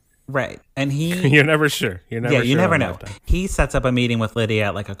hours. Right. And he You're never sure. You're never yeah, sure you never on know. Lifetime. He sets up a meeting with Lydia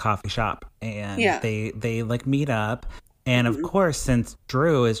at like a coffee shop, and Yeah. they like meet up. And of course, since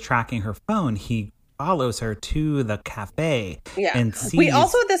Drew is tracking her phone, he follows her to the cafe. Yeah. and sees. We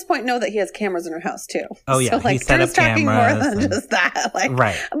also at this point know that he has cameras in her house too. Oh, yeah, So he like set Drew's up tracking more cameras than and- just that. Like,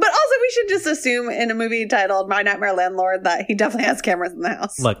 Right. But also we should just assume in a movie titled My Nightmare Landlord that he definitely has cameras in the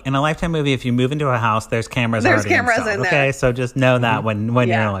house. Look, in a Lifetime movie, if you move into a house, there's cameras. There's already cameras installed, in there. Okay, so just know that when you're in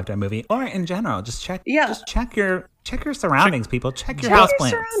Yeah. a Lifetime movie, or in general, just check. Yeah. just check your surroundings, people. Check your Check house your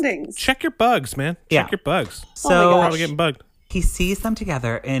plants. surroundings. Check your bugs, man. Yeah. Check your bugs. So Oh my gosh. Probably getting bugged. he sees them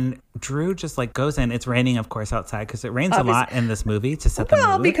together, and Drew just like goes in. It's raining, of course, outside because it rains a lot in this movie to set the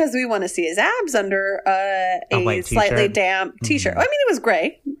Well, mood. because we want to see his abs under a white slightly t-shirt. damp t-shirt. I mean, it was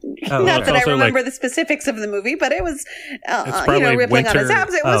gray. Oh, Not okay. that I Also, remember like- the specifics of the movie, but it was, probably rippling on his winter-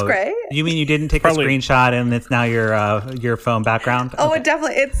 abs. It was gray. You mean you didn't take Probably- a screenshot and it's now your phone background? Oh, Okay. it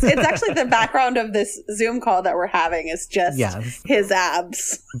definitely. It's actually the background of this Zoom call that we're having is just Yes. his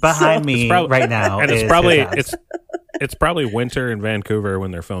abs. Behind So- me It's probably- right now, And it's is probably his abs. it's probably winter in Vancouver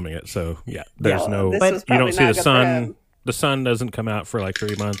when they're filming it. So yeah, there's Yeah, no. this But was You probably don't see not the good for sun. him. The sun doesn't come out for like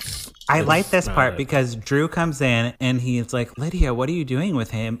 3 months. I It's like this not part a- because Drew comes in and he's like, Lydia, what are you doing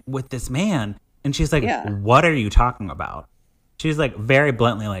with this man? And she's like, Yeah. what are you talking about? She's like very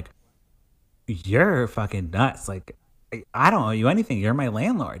bluntly like, you're fucking nuts. Like, I don't owe you anything. You're my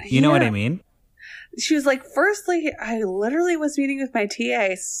landlord. You know what Yeah. I mean? She was like, firstly, I literally was meeting with my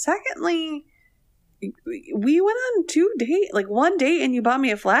TA. Secondly, we went on one date and you bought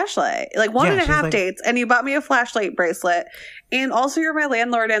me a flashlight. Like one Yeah, and a she's half like- dates and you bought me a flashlight bracelet. And also you're my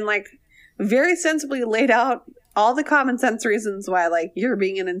landlord and like very sensibly laid out all the common sense reasons why like you're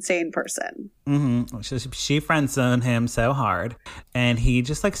being an insane person. She friend zoned him so hard, and he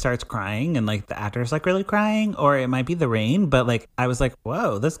just like starts crying, and like the actor's like really crying, or it might be the rain, but like I was like,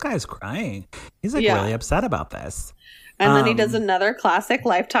 whoa, this guy's crying. He's like Yeah. really upset about this. And then he does another classic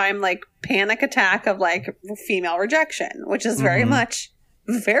Lifetime like panic attack of like female rejection, which is very much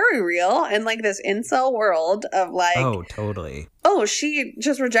very real in like this incel world of like, Oh, totally. oh, she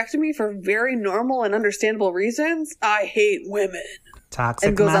just rejected me for very normal and understandable reasons. I hate women. Toxic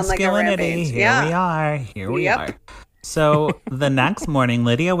It goes on like a masculinity. rampage. Here Yeah. we are. Here we Yep. are. So the next morning,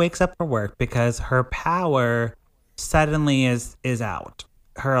 Lydia wakes up for work because her power suddenly is out.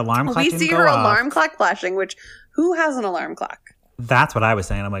 Her alarm clock We didn't see go her off. alarm clock flashing, which who has an alarm clock? That's what I was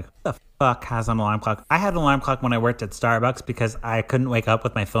saying. I'm like, who the fuck has an alarm clock? I had an alarm clock when I worked at Starbucks because I couldn't wake up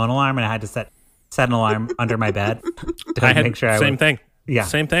with my phone alarm, and I had to set an alarm under my bed to I had make sure I same would. thing. Yeah.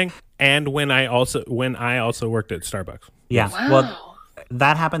 Same thing. And when I also worked at Starbucks. Yeah. Wow. Well,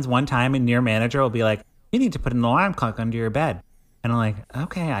 that happens one time, and your manager will be like, "You need to put an alarm clock under your bed," and I'm like,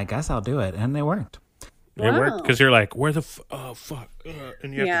 "Okay, I guess I'll do it," and it worked. It worked because you're like, where the oh fuck,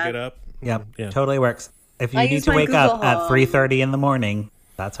 and you have Yeah. to get up. Yep, Yeah. totally works. If you I need use to my wake up Google at Home. 3:30 in the morning,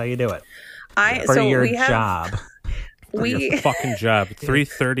 that's how you do it for So your we have job. For your we fucking job.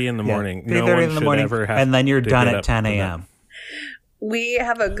 3:30 in the morning. No 3:30 one in the should morning, ever have and then you're to done get at up 10 for that. a.m. we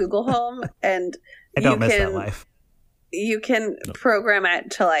have a Google Home and I don't you miss can that life. you can program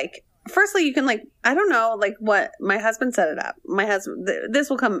it to like firstly you can like I don't know like what my husband set it up. My husband this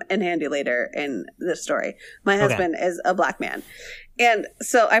will come in handy later in this story. My husband is a black man. And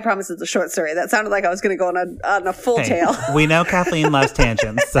so I promise it's a short story. That sounded like I was going to go on a full Hey, tale. we know Kathleen loves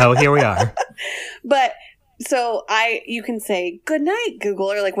tangents, so here we are. But so you can say good night,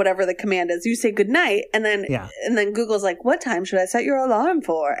 Google, or like whatever the command is. You say good night, and then Google's like, what time should I set your alarm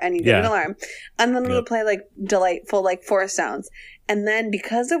for? And you get an alarm, and then it'll play like delightful like forest sounds. And then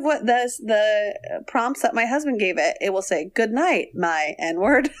because of what the prompts that my husband gave it, it will say good night, my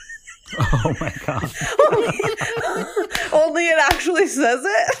N-word. Oh my god! Only it actually says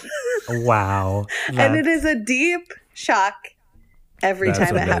it, Wow, and it is a deep shock. Every That's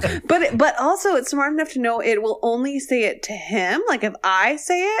time it amazing. happens. But also it's smart enough to know it will only say it to him. Like if I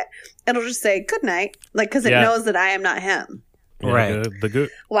say it, it'll just say good night. Like because it Yeah. knows that I am not him. Yeah, Right.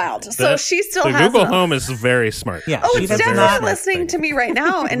 Wild. So she still the has Google a- Home is very smart. Yeah, Oh, she it's does definitely not- listening to me right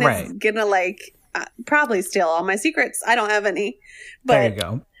now and Right. it's gonna like probably steal all my secrets. I don't have any. But There you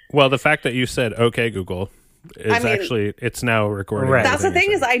go. Well, the fact that you said "Okay, Google" is actually it's now recording. Right. that's the everything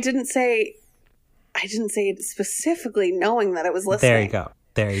thing you is I didn't say it specifically knowing that it was listening. There you go.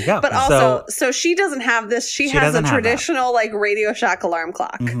 There you go. But also, so she doesn't have this. She has a doesn't have that. traditional like Radio Shack alarm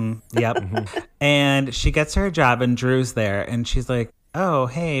clock. Yep. And she gets her job, and Drew's there, and she's like, "Oh,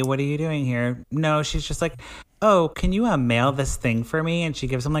 hey, what are you doing here?" No, she's just like, "Oh, can you mail this thing for me?" And she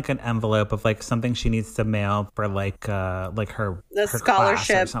gives him like an envelope of like something she needs to mail for like her The her class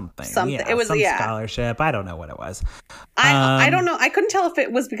scholarship, or something. something. Yeah, It was- some yeah. scholarship. I don't know what it was. I don't know. I couldn't tell if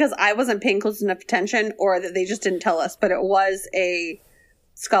it was because I wasn't paying close enough attention or that they just didn't tell us, but it was a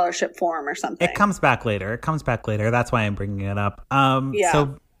scholarship form or something. It comes back later. That's why I'm bringing it up. Yeah.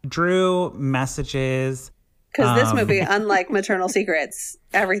 So Drew messages. Because this movie, unlike Maternal Secrets,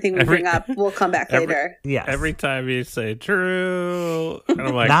 everything we bring up will come back later. Yes. Every time you say Drew, and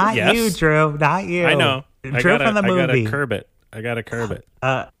I'm like, Not yes. you, Drew. Not you. I know. Drew from the movie. I gotta curb it. I gotta curb it.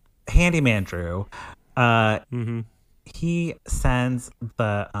 Handyman Drew. He sends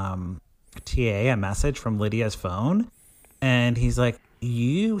the TA a message from Lydia's phone, and he's like,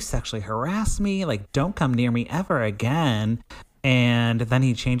 "You sexually harassed me. Like, don't come near me ever again." And then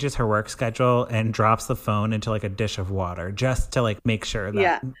he changes her work schedule and drops the phone into like a dish of water just to like make sure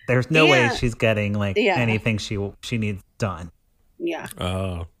that there's no way she's getting like anything she needs done. Yeah.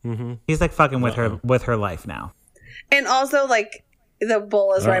 Oh, He's like fucking with her life now. And also, like, the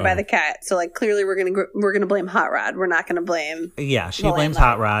bowl is right by the cat. So, like, clearly we're gonna blame Hot Rod. We're not gonna blame... Yeah, she the blames landlord.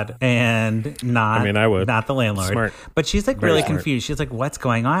 Hot Rod and not. I mean, I would. Not the landlord. Smart. But she's like Very really smart. confused. She's like, "What's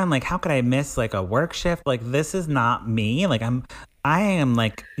going on? Like, how could I miss like a work shift? Like, this is not me. Like, I am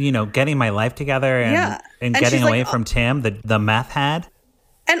like, getting my life together and And getting she's like, away from Tim, the meth head."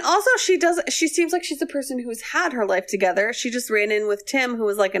 And also, she seems like she's a person who's had her life together. She just ran in with Tim, who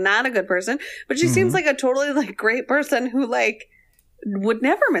was, like, not a good person. But she seems like a totally, like, great person who, like, would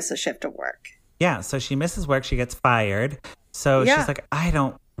never miss a shift of work. Yeah, so she misses work. She gets fired. So Yeah. she's like, "I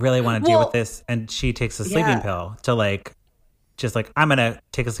don't really want to deal with this." And she takes a sleeping pill to like just like, I'm gonna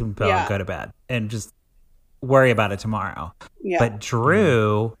take a sleeping pill and go to bed and just worry about it tomorrow. Yeah. But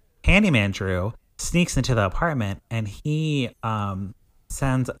Drew, Handyman Drew, sneaks into the apartment and he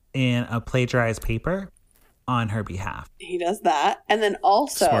sends in a plagiarized paper on her behalf. He does that. And then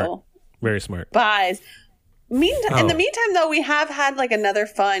also Smart. Very smart. buys. In the meantime, though, we have had like another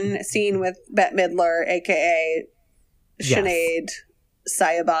fun scene with Bette Midler, aka Sinead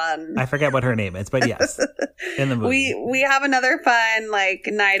Sayaban. I forget what her name is, but yes, in the movie. We have another fun like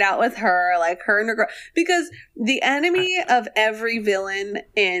night out with her, like her and her girl, because the enemy of every villain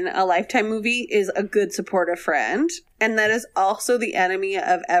in a Lifetime movie is a good supportive friend, and that is also the enemy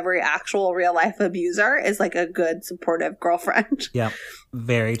of every actual real life abuser is like a good supportive girlfriend. Yep,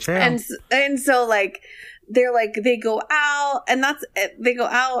 very true. And so like they go out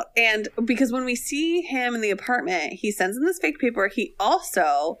and because when we see him in the apartment, he sends in this fake paper. He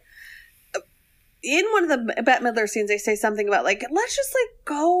also, in one of the Bette Midler scenes, they say something about like, let's just like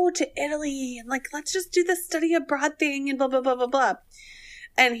go to Italy and like, let's just do the study abroad thing and blah, blah, blah, blah, blah.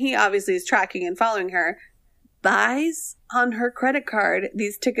 And he obviously is tracking and following her, buys on her credit card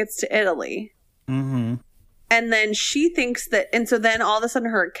these tickets to Italy. Mm-hmm. And then she thinks that, and so then all of a sudden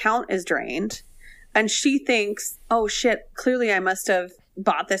her account is drained. And she thinks, oh shit, clearly I must have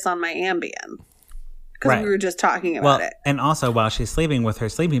bought this on my Ambien. Because we were just talking about it. And also while she's sleeping with her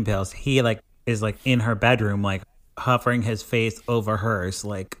sleeping pills, he like is like in her bedroom, like hovering his face over hers,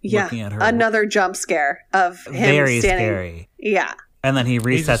 like looking at her. Another jump scare of him very standing. Scary. Yeah. And then he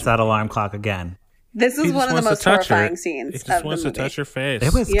resets that alarm clock again. This is one of the most horrifying scenes. He just wants to touch her face.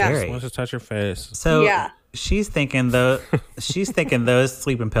 It was Yeah. scary. He just wants to touch her face. So she's thinking those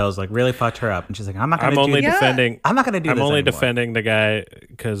sleeping pills like really fucked her up, and she's like, I'm not going to do this. I'm not going to do this. I'm only anymore. defending the guy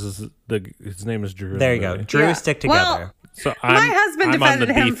because his name is Drew. There you go. Drew stick together. Well, so my husband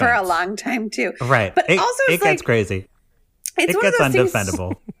defended him for a long time too. Right. But also it gets crazy. It gets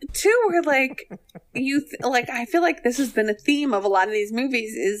undefendable. Too, where like I feel like this has been a theme of a lot of these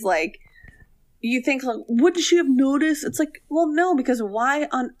movies is like, you think, like, wouldn't she have noticed? It's like, well, no, because why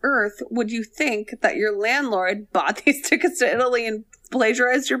on earth would you think that your landlord bought these tickets to Italy and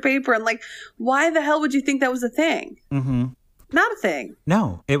plagiarized your paper? And like, why the hell would you think that was a thing? Mm-hmm. Not a thing.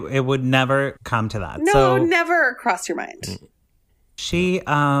 No, it would never come to that. No, so it would never cross your mind. She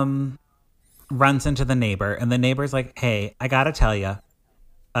runs into the neighbor, and the neighbor's like, hey, I gotta tell you,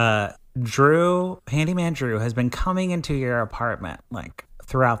 Handyman Drew has been coming into your apartment like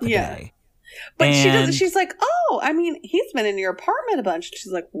throughout the day. But she doesn't. She's like, oh, I mean, he's been in your apartment a bunch.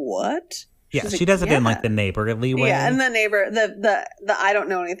 She's like, what? Yeah, She's she does it in like the neighborly way. Yeah, and the neighbor, the I don't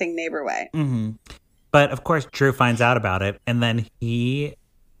know anything neighbor way. Mm-hmm. But of course, Drew finds out about it, and then he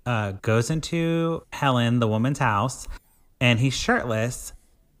goes into Helen, the woman's house, and he's shirtless,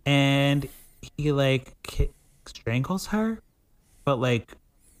 and he like strangles her, but like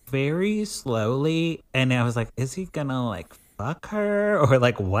very slowly. And I was like, is he gonna like fuck her, or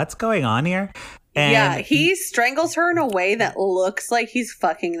like what's going on here? And he strangles her in a way that looks like he's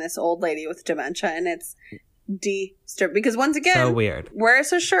fucking this old lady with dementia, and it's disturbing because once again, so weird.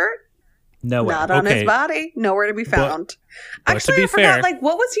 Where's his shirt? Nowhere. Not on his body. Nowhere to be found. But Actually, to be I forgot. fair, like,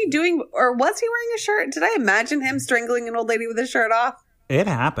 what was he doing, or was he wearing a shirt? Did I imagine him strangling an old lady with his shirt off? It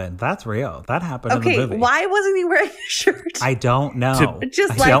happened. That's real. That happened in the movie. Why wasn't he wearing a shirt? I don't know.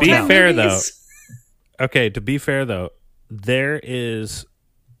 To be fair, though. Okay, to be fair, though, there is,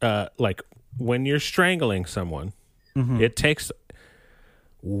 like, when you're strangling someone, it takes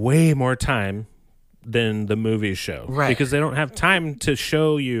way more time than the movies show. Right. Because they don't have time to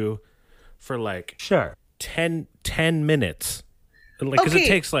show you for, like, 10 minutes. Like, because it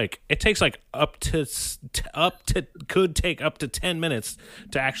takes could take up to 10 minutes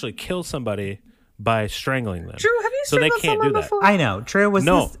to actually kill somebody by strangling them. Drew, have you so they strangled can't do someone that. before? I know. Drew, is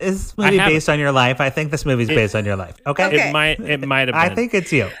this movie based on your life? I think this movie's based on your life. Okay. It might have been. I think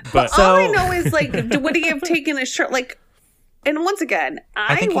it's you. But all I know is, like, would he have taken his shirt? Like, and once again,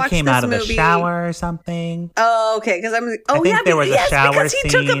 I think watched he came this out of the movie. shower or something. Oh, okay. Because I'm. Oh, I think there was a shower because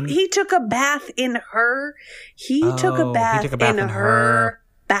scene. he took a bath in her. He took a bath in her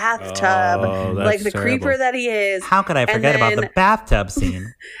bathtub, like the creeper that he is. How could I forget about the bathtub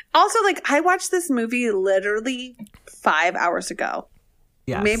scene? Also, like, I watched this movie literally 5 hours ago.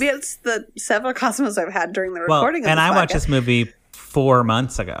 Yes. Maybe it's the several cosmos I've had during the recording of this I podcast. watched this movie 4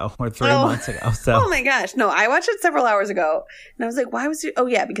 months ago or 3 months ago. So oh my gosh. No, I watched it several hours ago. And I was like, why was he? Oh,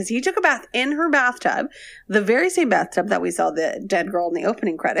 yeah, because he took a bath in her bathtub, the very same bathtub that we saw the dead girl in the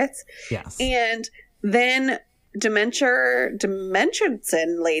opening credits. Yes. And then Dimension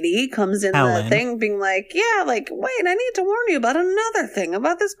lady comes in Ellen. the thing being like, yeah, like, wait, I need to warn you about another thing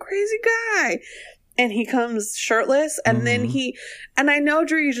about this crazy guy. and he comes shirtless, and then and I know,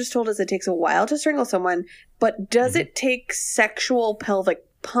 Drew, you just told us it takes a while to strangle someone, but does it take sexual pelvic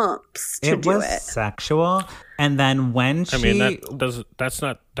pumps to do it? Sexual, and then when she, that's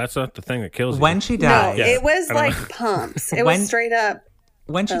not the thing that kills you. When she dies, no, it was like pumps. It was straight up.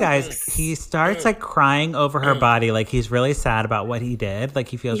 When she dies, he starts like crying over her body, like he's really sad about what he did, like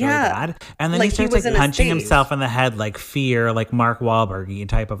he feels really bad, and then Like he starts he was like in a punching stage. himself in the head, like fear, like Mark Wahlberg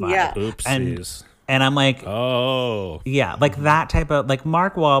type of vibe. Yeah. Oopsies. And I'm like, oh, yeah, like that type of like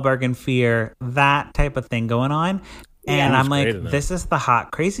Mark Wahlberg and fear, that type of thing going on. And I'm He's great like, in that. this is the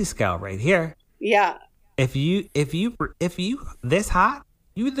hot crazy scale right here. Yeah, If you this hot,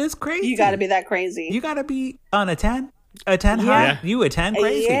 you this crazy. you got to be that crazy. You got to be on a 10. A 10 hot, Yeah. you a 10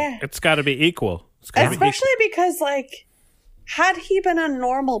 crazy. Yeah. it's got to be equal. It's gotta be Especially because, like, had he been a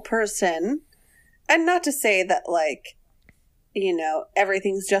normal person, and not to say that, like, you know,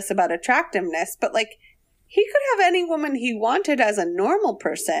 everything's just about attractiveness, but, like, he could have any woman he wanted as a normal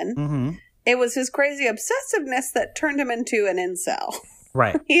person. Mm-hmm. It was his crazy obsessiveness that turned him into an incel.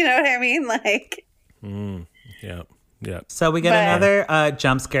 Right. You know what I mean? Like, Yeah. Yeah. So we get But- another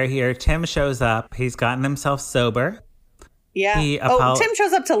jump scare here. Tim shows up. He's gotten himself sober. yeah. Tim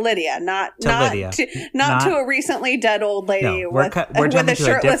shows up to Lydia, not Lydia. not Not- to a recently dead old lady No, we're with jumping a to a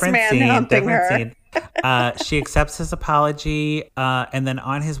shirtless different man scene. humping her. Different scene. She accepts his apology, and then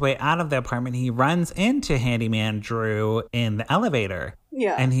on his way out of the apartment, he runs into Handyman Drew in the elevator.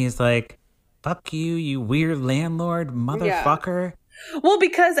 Yeah. And he's like, "Fuck you, you weird landlord, motherfucker." Well,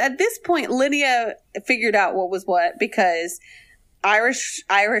 because at this point, Lydia figured out what was what, because Irish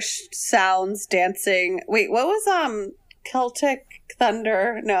sounds dancing. Wait, what was Celtic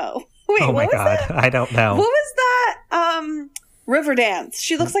Thunder? No. Wait, Oh my what was god, that? I don't know. What was that? River Dance.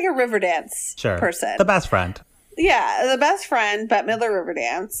 She looks like a River Dance Sure, person. the best friend. Yeah, the best friend, Bette Midler River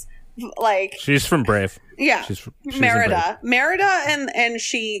Dance. Like, She's from Brave. yeah, She's in Merida. Merida and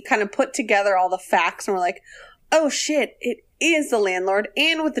she kind of put together all the facts, and we're like, oh shit, it is the landlord.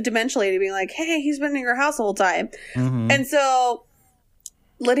 And with the dementia lady being like, hey, he's been in your house the whole time. Mhm. And so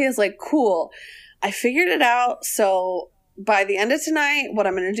Lydia's like, cool, I figured it out. So by the end of tonight, what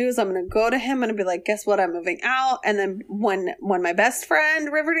I'm going to do is I'm going to go to him and be like, guess what? I'm moving out. And then when my best friend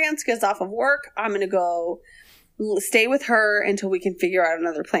Riverdance gets off of work, I'm going to go stay with her until we can figure out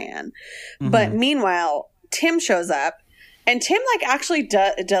another plan. But meanwhile, Tim shows up, and Tim like actually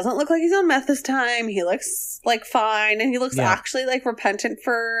doesn't look like he's on meth this time. He looks like fine, and he looks actually like repentant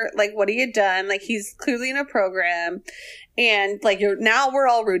for like what he had done. Like he's clearly in a program, and like now we're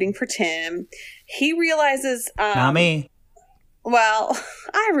all rooting for Tim. He realizes, Not me. Well,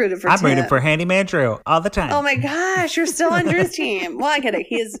 I rooted for I'm Tim. rooting for Handyman Drew all the time. Oh my gosh, you're still on Drew's team. Well, I get it.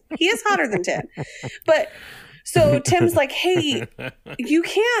 He is hotter than Tim. But so Tim's like, hey, you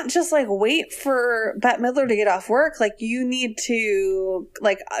can't just like wait for Bette Midler to get off work. Like you need to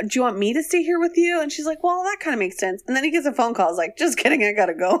like, do you want me to stay here with you? And she's like, well, that kind of makes sense. And then he gets a phone call. He's like, just kidding, I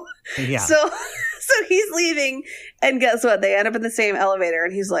gotta go. Yeah. So he's leaving, and guess what? They end up in the same elevator,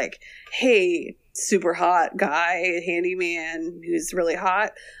 and he's like, hey, super hot guy, handyman who's really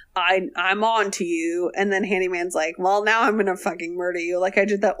hot, I'm on to you. And then Handyman's like, well, now I'm gonna fucking murder you like I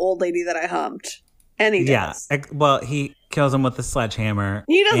did that old lady that I humped. And he does. Well, he kills him with a sledgehammer.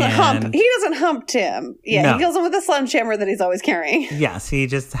 He doesn't hump Tim. Yeah, No. he kills him with a sledgehammer that he's always carrying. Yes, he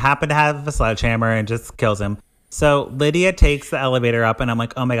just happened to have a sledgehammer and just kills him. So Lydia takes the elevator up, and I'm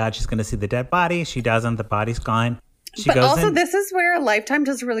like, oh my god, she's going to see the dead body. She doesn't. The body's gone. She But goes also, in. this is where Lifetime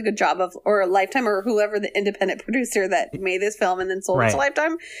does a really good job of, or Lifetime or whoever the independent producer that made this film and then sold it to Right.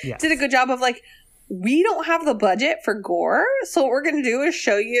 Lifetime Yes. did a good job of like, we don't have the budget for gore, so what we're going to do is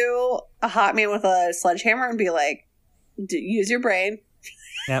show you a hot man with a sledgehammer and be like, use your brain.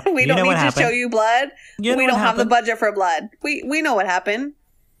 Yep. We You don't know need what to happened. show you blood. You know We what don't have the happened. budget for blood. We know what happened.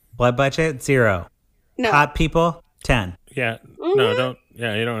 Blood budget 0. No. Hot people 10. Yeah. No, don't.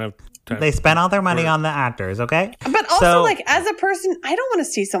 Yeah, you don't have time. They spent all their money on the actors. Okay. But also, So- like, as a person, I don't want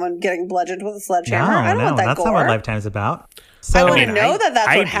to see someone getting bludgeoned with a No, sledgehammer. I don't want that that's gore. not what Lifetime's about. I So want to mean, know that that's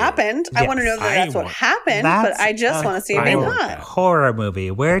I what do. happened. I want to know that Yes, that's I what want- happened, that's but I just a want to see it I being want hot. horror movie.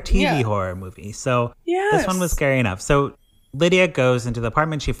 We're a TV Yeah. horror movie. So Yes. this one was scary enough. So Lydia goes into the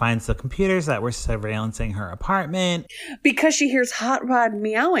apartment. She finds the computers that were surveillancing her apartment. Because she hears Hot Rod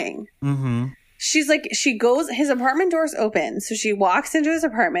meowing. Mm-hmm. She's like, she goes, his apartment door's open. So she walks into his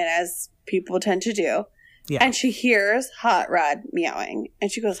apartment, as people tend to do. Yeah. And she hears Hot Rod meowing.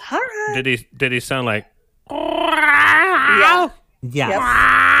 And she goes, Hot Rod? Did he sound like? Yeah.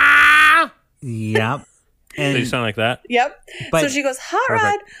 Yes. Yep. Did he And sound like that? Yep. But- So she goes, Hot Perfect.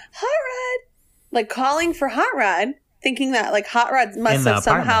 Rod, Hot Rod. Like calling for Hot Rod. thinking that like Hot Rod must have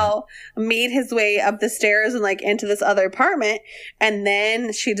somehow made his way up the stairs and like into this other apartment. And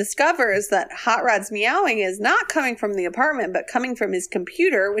then she discovers that Hot Rod's meowing is not coming from the apartment, but coming from his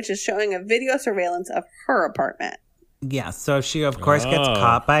computer, which is showing a video surveillance of her apartment. Yeah, so she of course gets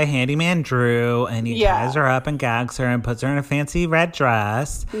caught by Handyman Drew, and he ties her up and gags her and puts her in a fancy red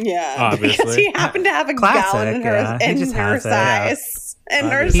dress. Yeah, obviously. Because he happened to have a gallon in her size. And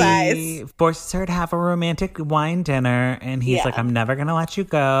her size. He forces her to have a romantic wine dinner, and he's like, I'm never gonna let you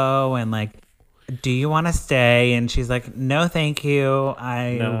go, and like, do you want to stay? And she's like, no thank you,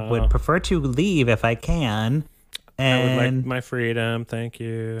 I would prefer to leave if I can. And I would like my freedom, thank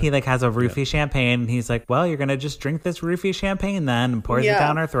you. He like has a roofie champagne, and he's like, well, you're gonna just drink this roofie champagne then, and pours it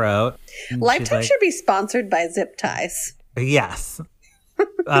down her throat. And Lifetime should be sponsored by Zip Ties. Yes.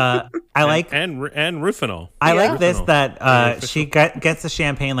 I like and Rufinol. I like this that she gets the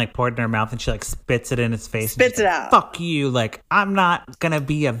champagne like poured in her mouth, and she like spits it in his face. Spits it out. Fuck you! Like, I'm not gonna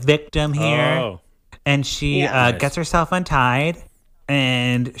be a victim here. And she gets herself untied,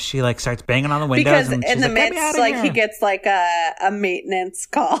 and she like starts banging on the windows. Because and in the midst, like he gets like a maintenance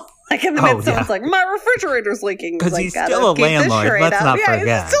call. Like in the midst, someone's like, my refrigerator's leaking. Because like, he's still a landlord. Let's not forget.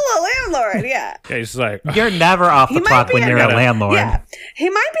 He's still a landlord. Yeah. He's like, you're never off the clock when you're a landlord. Yeah, he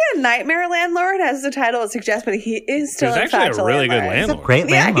might be a nightmare landlord, as the title would suggest, but he is still he's actually a really good landlord. He's a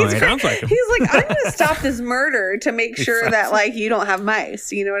great landlord. Sounds like him. He's like, I'm going to stop this murder to make sure that like you don't have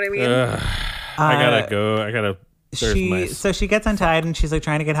mice. You know what I mean? I gotta go. I gotta. So she gets untied, and she's like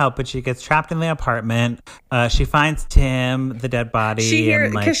trying to get help, but she gets trapped in the apartment. She finds Tim, the dead body,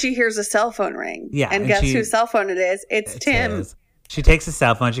 because she hears a cell phone ring. Yeah, and guess whose cell phone it is? It's Tim. She takes a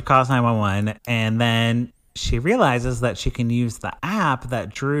cell phone, she calls 911, and then she realizes that she can use the app that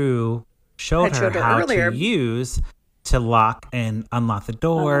Drew showed her how earlier to use to lock and unlock the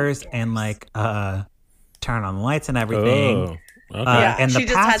doors and like turn on the lights and everything. And she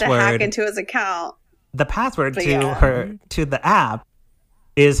just had to hack into his account. The password to the app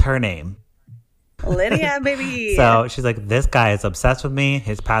is her name. Lydia, baby. So she's like, this guy is obsessed with me.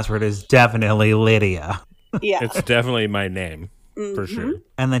 His password is definitely Lydia. Yeah. It's definitely my name. For sure.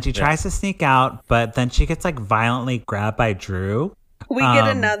 And then she tries to sneak out, but then she gets like violently grabbed by Drew. We get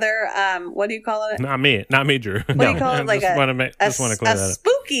another, what do you call it? Not me, Drew. What do you call it? Like just want to clear that up.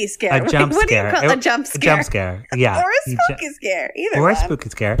 Spooky scare. A jump what scare. Do you call it? A jump scare. A jump scare. Yeah. Or a spooky scare. Either or one. A spooky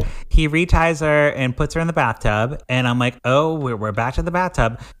scare. He reties her and puts her in the bathtub. And I'm like, oh, we're back to the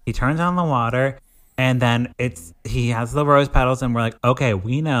bathtub. He turns on the water. And then he has the rose petals. And we're like, okay,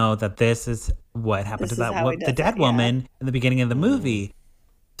 we know that this is what happened to the dead woman in the beginning of the movie.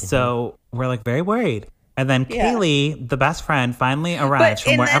 So we're like very worried. And then Kaylee, the best friend, finally arrives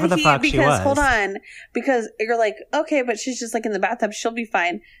from wherever the fuck she was. Hold on. Because you're like, okay, but she's just like in the bathtub. She'll be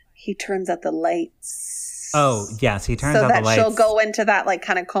fine. He turns out the lights. Oh, yes. He turns out the lights. So that she'll go into that like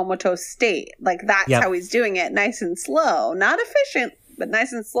kind of comatose state. Like that's how he's doing it. Nice and slow. Not efficient, but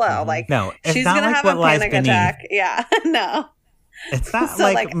nice and slow. Like no, it's she's not going to like have a panic attack. Yeah. No. It's not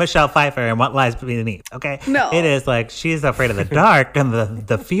like Michelle Pfeiffer and What Lies Beneath. Okay. No. It is like she's afraid of the dark, and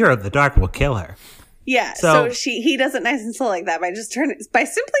the fear of the dark will kill her. Yeah, so he does it nice and slow like that by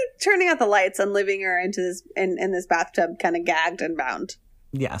simply turning out the lights and leaving her into this in this bathtub, kind of gagged and bound.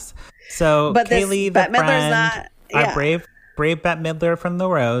 Yes. So but Kaylee, the friend, our brave Bette Midler from The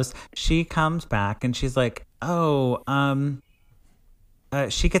Rose, she comes back and she's like,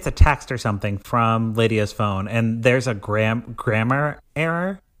 she gets a text or something from Lydia's phone, and there's a grammar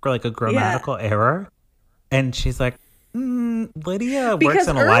error or like a grammatical error, and she's like, Lydia works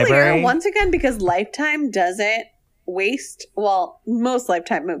in a library. Once again, because Lifetime doesn't waste, most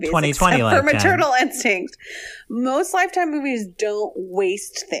Lifetime movies, 2020 except Lifetime. for Maternal Instinct, most Lifetime movies don't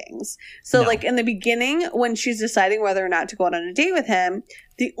waste things. So like in the beginning, when she's deciding whether or not to go out on a date with him,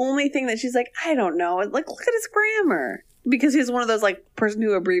 the only thing that she's like, I don't know, like look at his grammar. Because he's one of those like person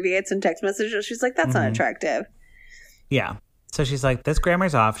who abbreviates in text messages. She's like, that's not attractive. Yeah. So she's like, this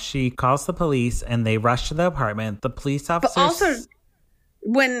grammar's off. She calls the police and they rush to the apartment. The police officers. But also,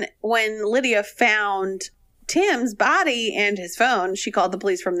 when Lydia found Tim's body and his phone, she called the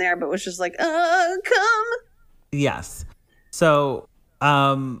police from there, but was just like, come. Yes. So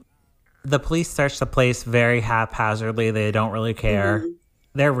the police search the place very haphazardly. They don't really care. Mm-hmm.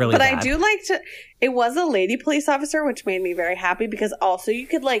 They're really bad. I do like to. It was a lady police officer, which made me very happy because also you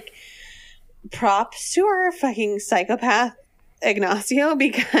could like props to our fucking psychopath Ignacio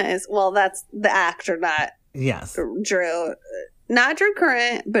because that's the actor, not Drew. not Drew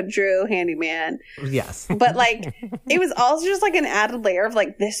Current, but Drew Handyman. Yes. But like, it was also just like an added layer of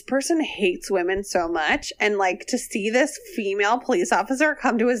like, this person hates women so much. And like, to see this female police officer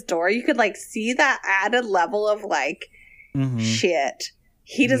come to his door, you could like see that added level of like, shit.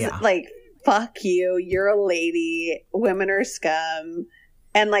 He doesn't like, fuck you. You're a lady. Women are scum.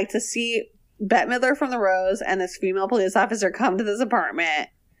 And like, to see Bette Midler from The Rose and this female police officer come to this apartment.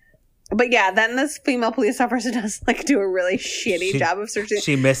 But yeah, then this female police officer does like do a really shitty job of searching.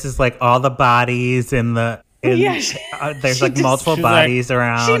 She misses like all the bodies in the. There's like multiple bodies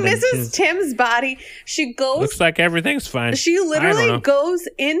around. She misses Tim's body. She goes. Looks like everything's fine. She literally goes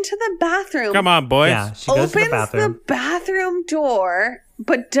into the bathroom. Come on, boys. Yeah, she goes opens to the bathroom. the bathroom door,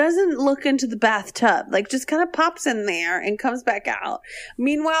 but doesn't look into the bathtub. Like, just kind of pops in there and comes back out.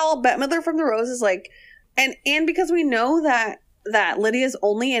 Meanwhile, Bette Midler from The Rose is like, and because we know that Lydia's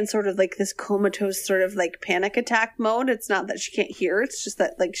only in sort of like this comatose sort of like panic attack mode. It's not that she can't hear. It's just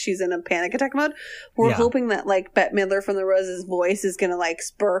that like she's in a panic attack mode. We're hoping that like Bette Midler from The Rose's voice is going to like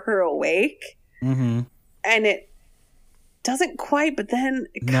spur her awake. Mm-hmm. And it doesn't quite, but then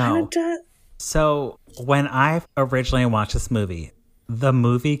it kind of does. So when I originally watched this movie, the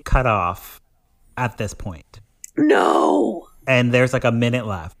movie cut off at this point. No. And there's like a minute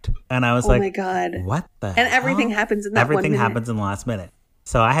left. And I was like, oh my God. What the And hell? everything happens in that Everything 1 minute. happens in the last minute.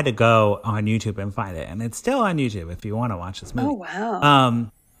 So I had to go on YouTube and find it. And it's still on YouTube if you want to watch this movie. Oh,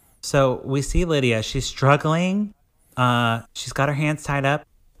 wow. So we see Lydia. She's struggling. She's got her hands tied up,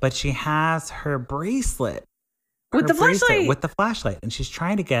 but she has her bracelet. With the flashlight. With the flashlight. And she's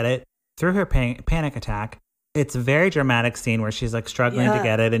trying to get it through her panic attack. It's a very dramatic scene where she's like struggling to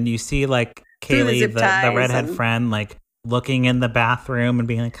get it. And you see like Kaylee, the redhead friend, like looking in the bathroom and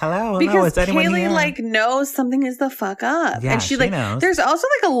being like, hello, is anyone Kaylee here? like knows something is the fuck up. Yeah, and she like knows. There's also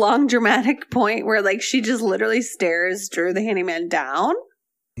like a long dramatic point where like she just literally stares Drew the Handyman down.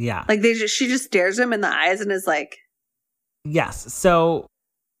 Yeah. Like she just stares him in the eyes and is like, yes. So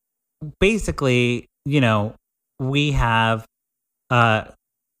basically, we have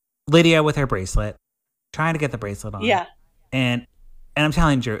Lydia with her bracelet, trying to get the bracelet on. Yeah. And I'm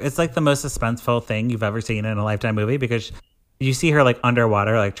telling Drew, it's like the most suspenseful thing you've ever seen in a Lifetime movie because you see her like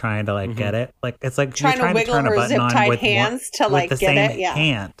underwater, like trying to like get it. Like it's like trying to wiggle her zip-tied hands to like get it. Yeah.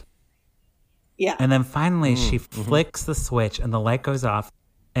 Hand. Yeah. And then finally she flicks the switch and the light goes off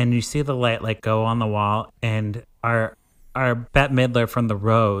and you see the light like go on the wall and our Bette Midler from The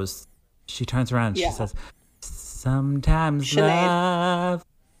Rose, she turns around and she says, sometimes Sinead. love,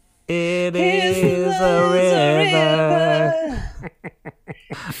 it is a river.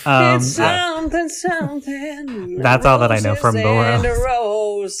 It's something. That's all that I know from The and Rose. a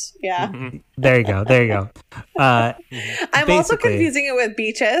rose. Yeah. There you go. I'm also confusing it with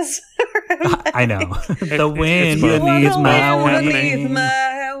Beaches. I know. The wind both. beneath my beneath wings.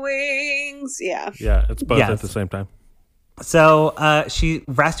 my wings. Yeah. Yeah, it's both Yes. at the same time. So she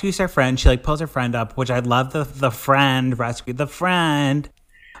rescues her friend. She like pulls her friend up, which I love. The friend rescued the friend.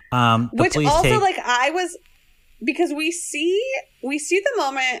 Which also like because we see the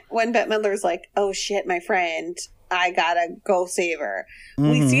moment when Bette Midler's like, oh shit, my friend, I gotta go save her.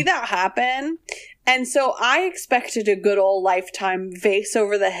 We see that happen. And so I expected a good old Lifetime vase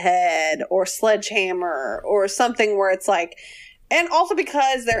over the head or sledgehammer or something where it's like, and also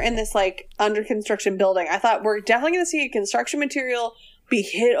because they're in this like under construction building, I thought we're definitely going to see a construction material be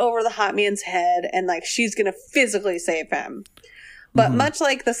hit over the hot man's head and like she's going to physically save him. But much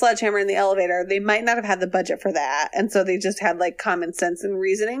like the sledgehammer in the elevator, they might not have had the budget for that. And so they just had like common sense and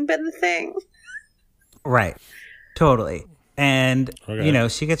reasoning been the thing. Right. Totally. And,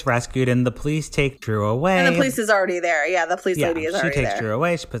 she gets rescued and the police take Drew away. And the police is already there. Yeah, the police lady is already there. She takes Drew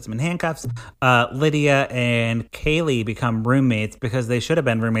away. She puts him in handcuffs. Lydia and Kaylee become roommates because they should have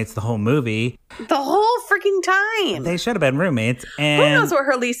been roommates the whole movie. The whole freaking time. They should have been roommates. And who knows what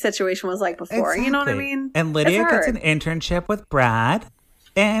her lease situation was like before? Exactly. You know what I mean? And Lydia gets an internship with Brad.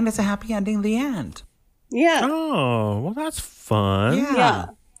 And it's a happy ending in the end. Yeah. Oh, well, that's fun. Yeah.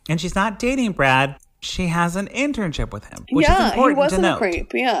 And she's not dating Brad. She has an internship with him, which is important he wasn't to note. a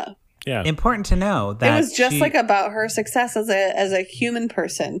creep. Yeah. Yeah. Important to know that it was just like about her success as a human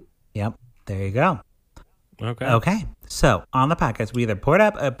person. Yep. There you go. Okay. So on the podcast, we either put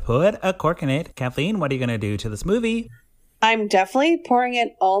a cork in it. Kathleen, what are you going to do to this movie? I'm definitely pouring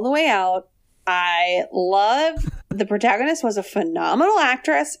it all the way out. I love the protagonist was a phenomenal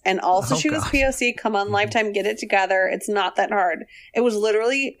actress, and also she was POC. Come on, Lifetime, get it together. It's not that hard. It was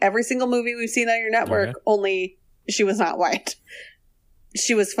literally every single movie we've seen on your network, only she was not white.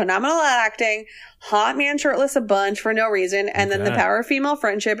 She was phenomenal at acting, hot man shirtless a bunch for no reason, and then the power of female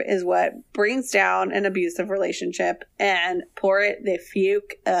friendship is what brings down an abusive relationship and pour it the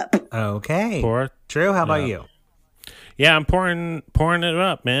fuke up. Okay. Drew, how about you? Yeah, I'm pouring it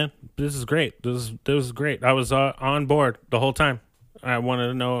up, man. This is great. This is great. I was on board the whole time. I wanted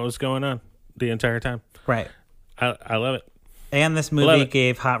to know what was going on the entire time. Right. I love it. And this movie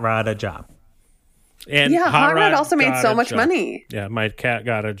gave Hot Rod a job. And Hot Rod also made so much money. Yeah, my cat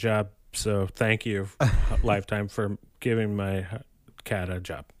got a job, so thank you, Lifetime, for giving my cat a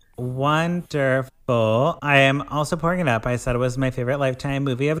job. Wonderful. I am also pouring it up. I said it was my favorite Lifetime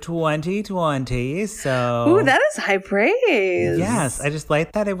movie of 2020. So, ooh, that is high praise. Yes, I just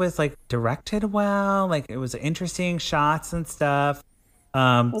like that it was like directed well. Like it was interesting shots and stuff. It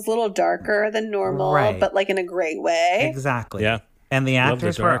was a little darker than normal, but like in a great way. Exactly. Yeah. And the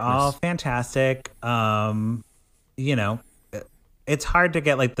actors were all fantastic. You know, it's hard to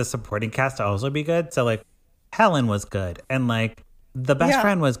get like the supporting cast to also be good. So like Helen was good, and like the best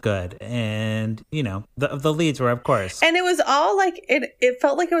friend was good, and you know the leads were, of course. And it was all like it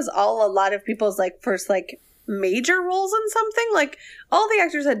felt like it was all a lot of people's like first like major roles in something. Like all the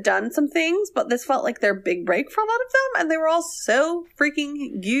actors had done some things, but this felt like their big break for a lot of them, and they were all so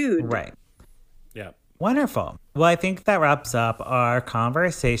freaking good. Right. Yeah. Wonderful. Well, I think that wraps up our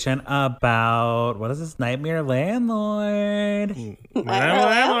conversation about what is this, Nightmare Landlord?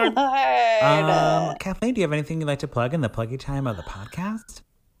 Kathleen, do you have anything you'd like to plug in the pluggy time of the podcast?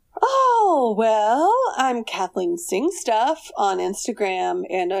 Oh, well, I'm Kathleen Sing Stuff on Instagram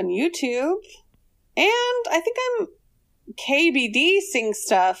and on YouTube. And I think I'm KBD Sing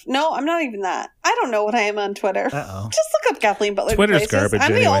Stuff. No, I'm not even that. I don't know what I am on Twitter. Uh-oh. Just look up Kathleen Butler Twitter's Duplaces. garbage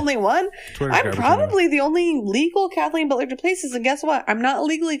I'm the anyway. only one. Twitter's I'm garbage probably the only legal Kathleen Butler Duplaces. And guess what? I'm not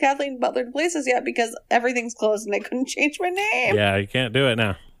legally Kathleen Butler Duplaces yet because everything's closed and I couldn't change my name. Yeah, you can't do it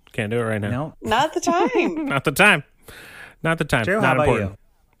now. Can't do it right now. No. Not the time. Not the time. Not the time. Drew, Not how about important. you?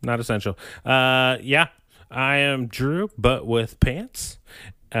 Not essential. Yeah, I am Drew, but with pants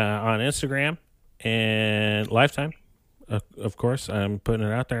on Instagram and Lifetime. Of course, I'm putting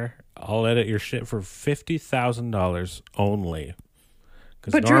it out there. I'll edit your shit for $50,000 only.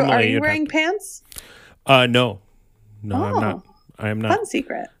 But Drew, are you wearing pants? No, I'm not. I am not. Fun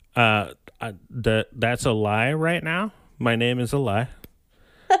secret. That's a lie right now. My name is a lie.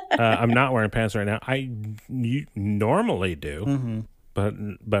 I'm not wearing pants right now. You normally do, but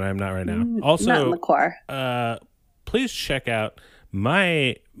I'm not right now. Also, not in the core. Please check out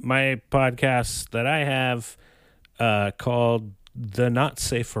my podcast that I have called the Not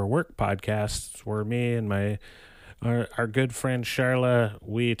Safe for Work podcast, where me and our good friend Charla,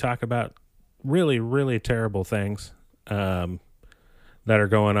 we talk about really, really terrible things that are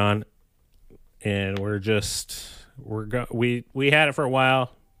going on, and we had it for a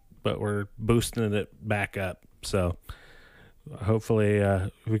while, but we're boosting it back up. So hopefully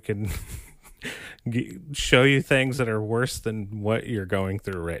we can show you things that are worse than what you're going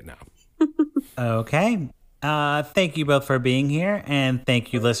through right now. Okay. Thank you both for being here, and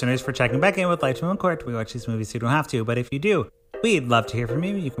thank you, listeners, for checking back in with Lifetime on Court. We watch these movies so you don't have to, but if you do, we'd love to hear from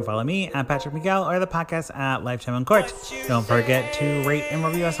you. You can follow me at Patrick Miguel or the podcast at Lifetime on Court. Don't forget to rate and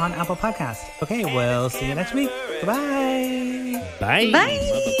review us on Apple Podcasts. Okay, we'll see you next week. Goodbye. Bye,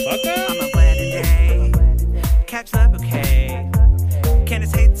 motherfucker. On my wedding day, catch the bouquet.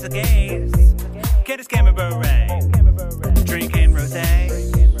 Candace hates the gays. Candace Cameron Bure. Drinking rosé.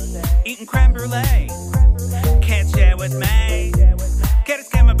 Eating creme brulee. Can't share with me. Candace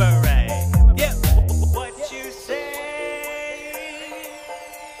Cameron Bure.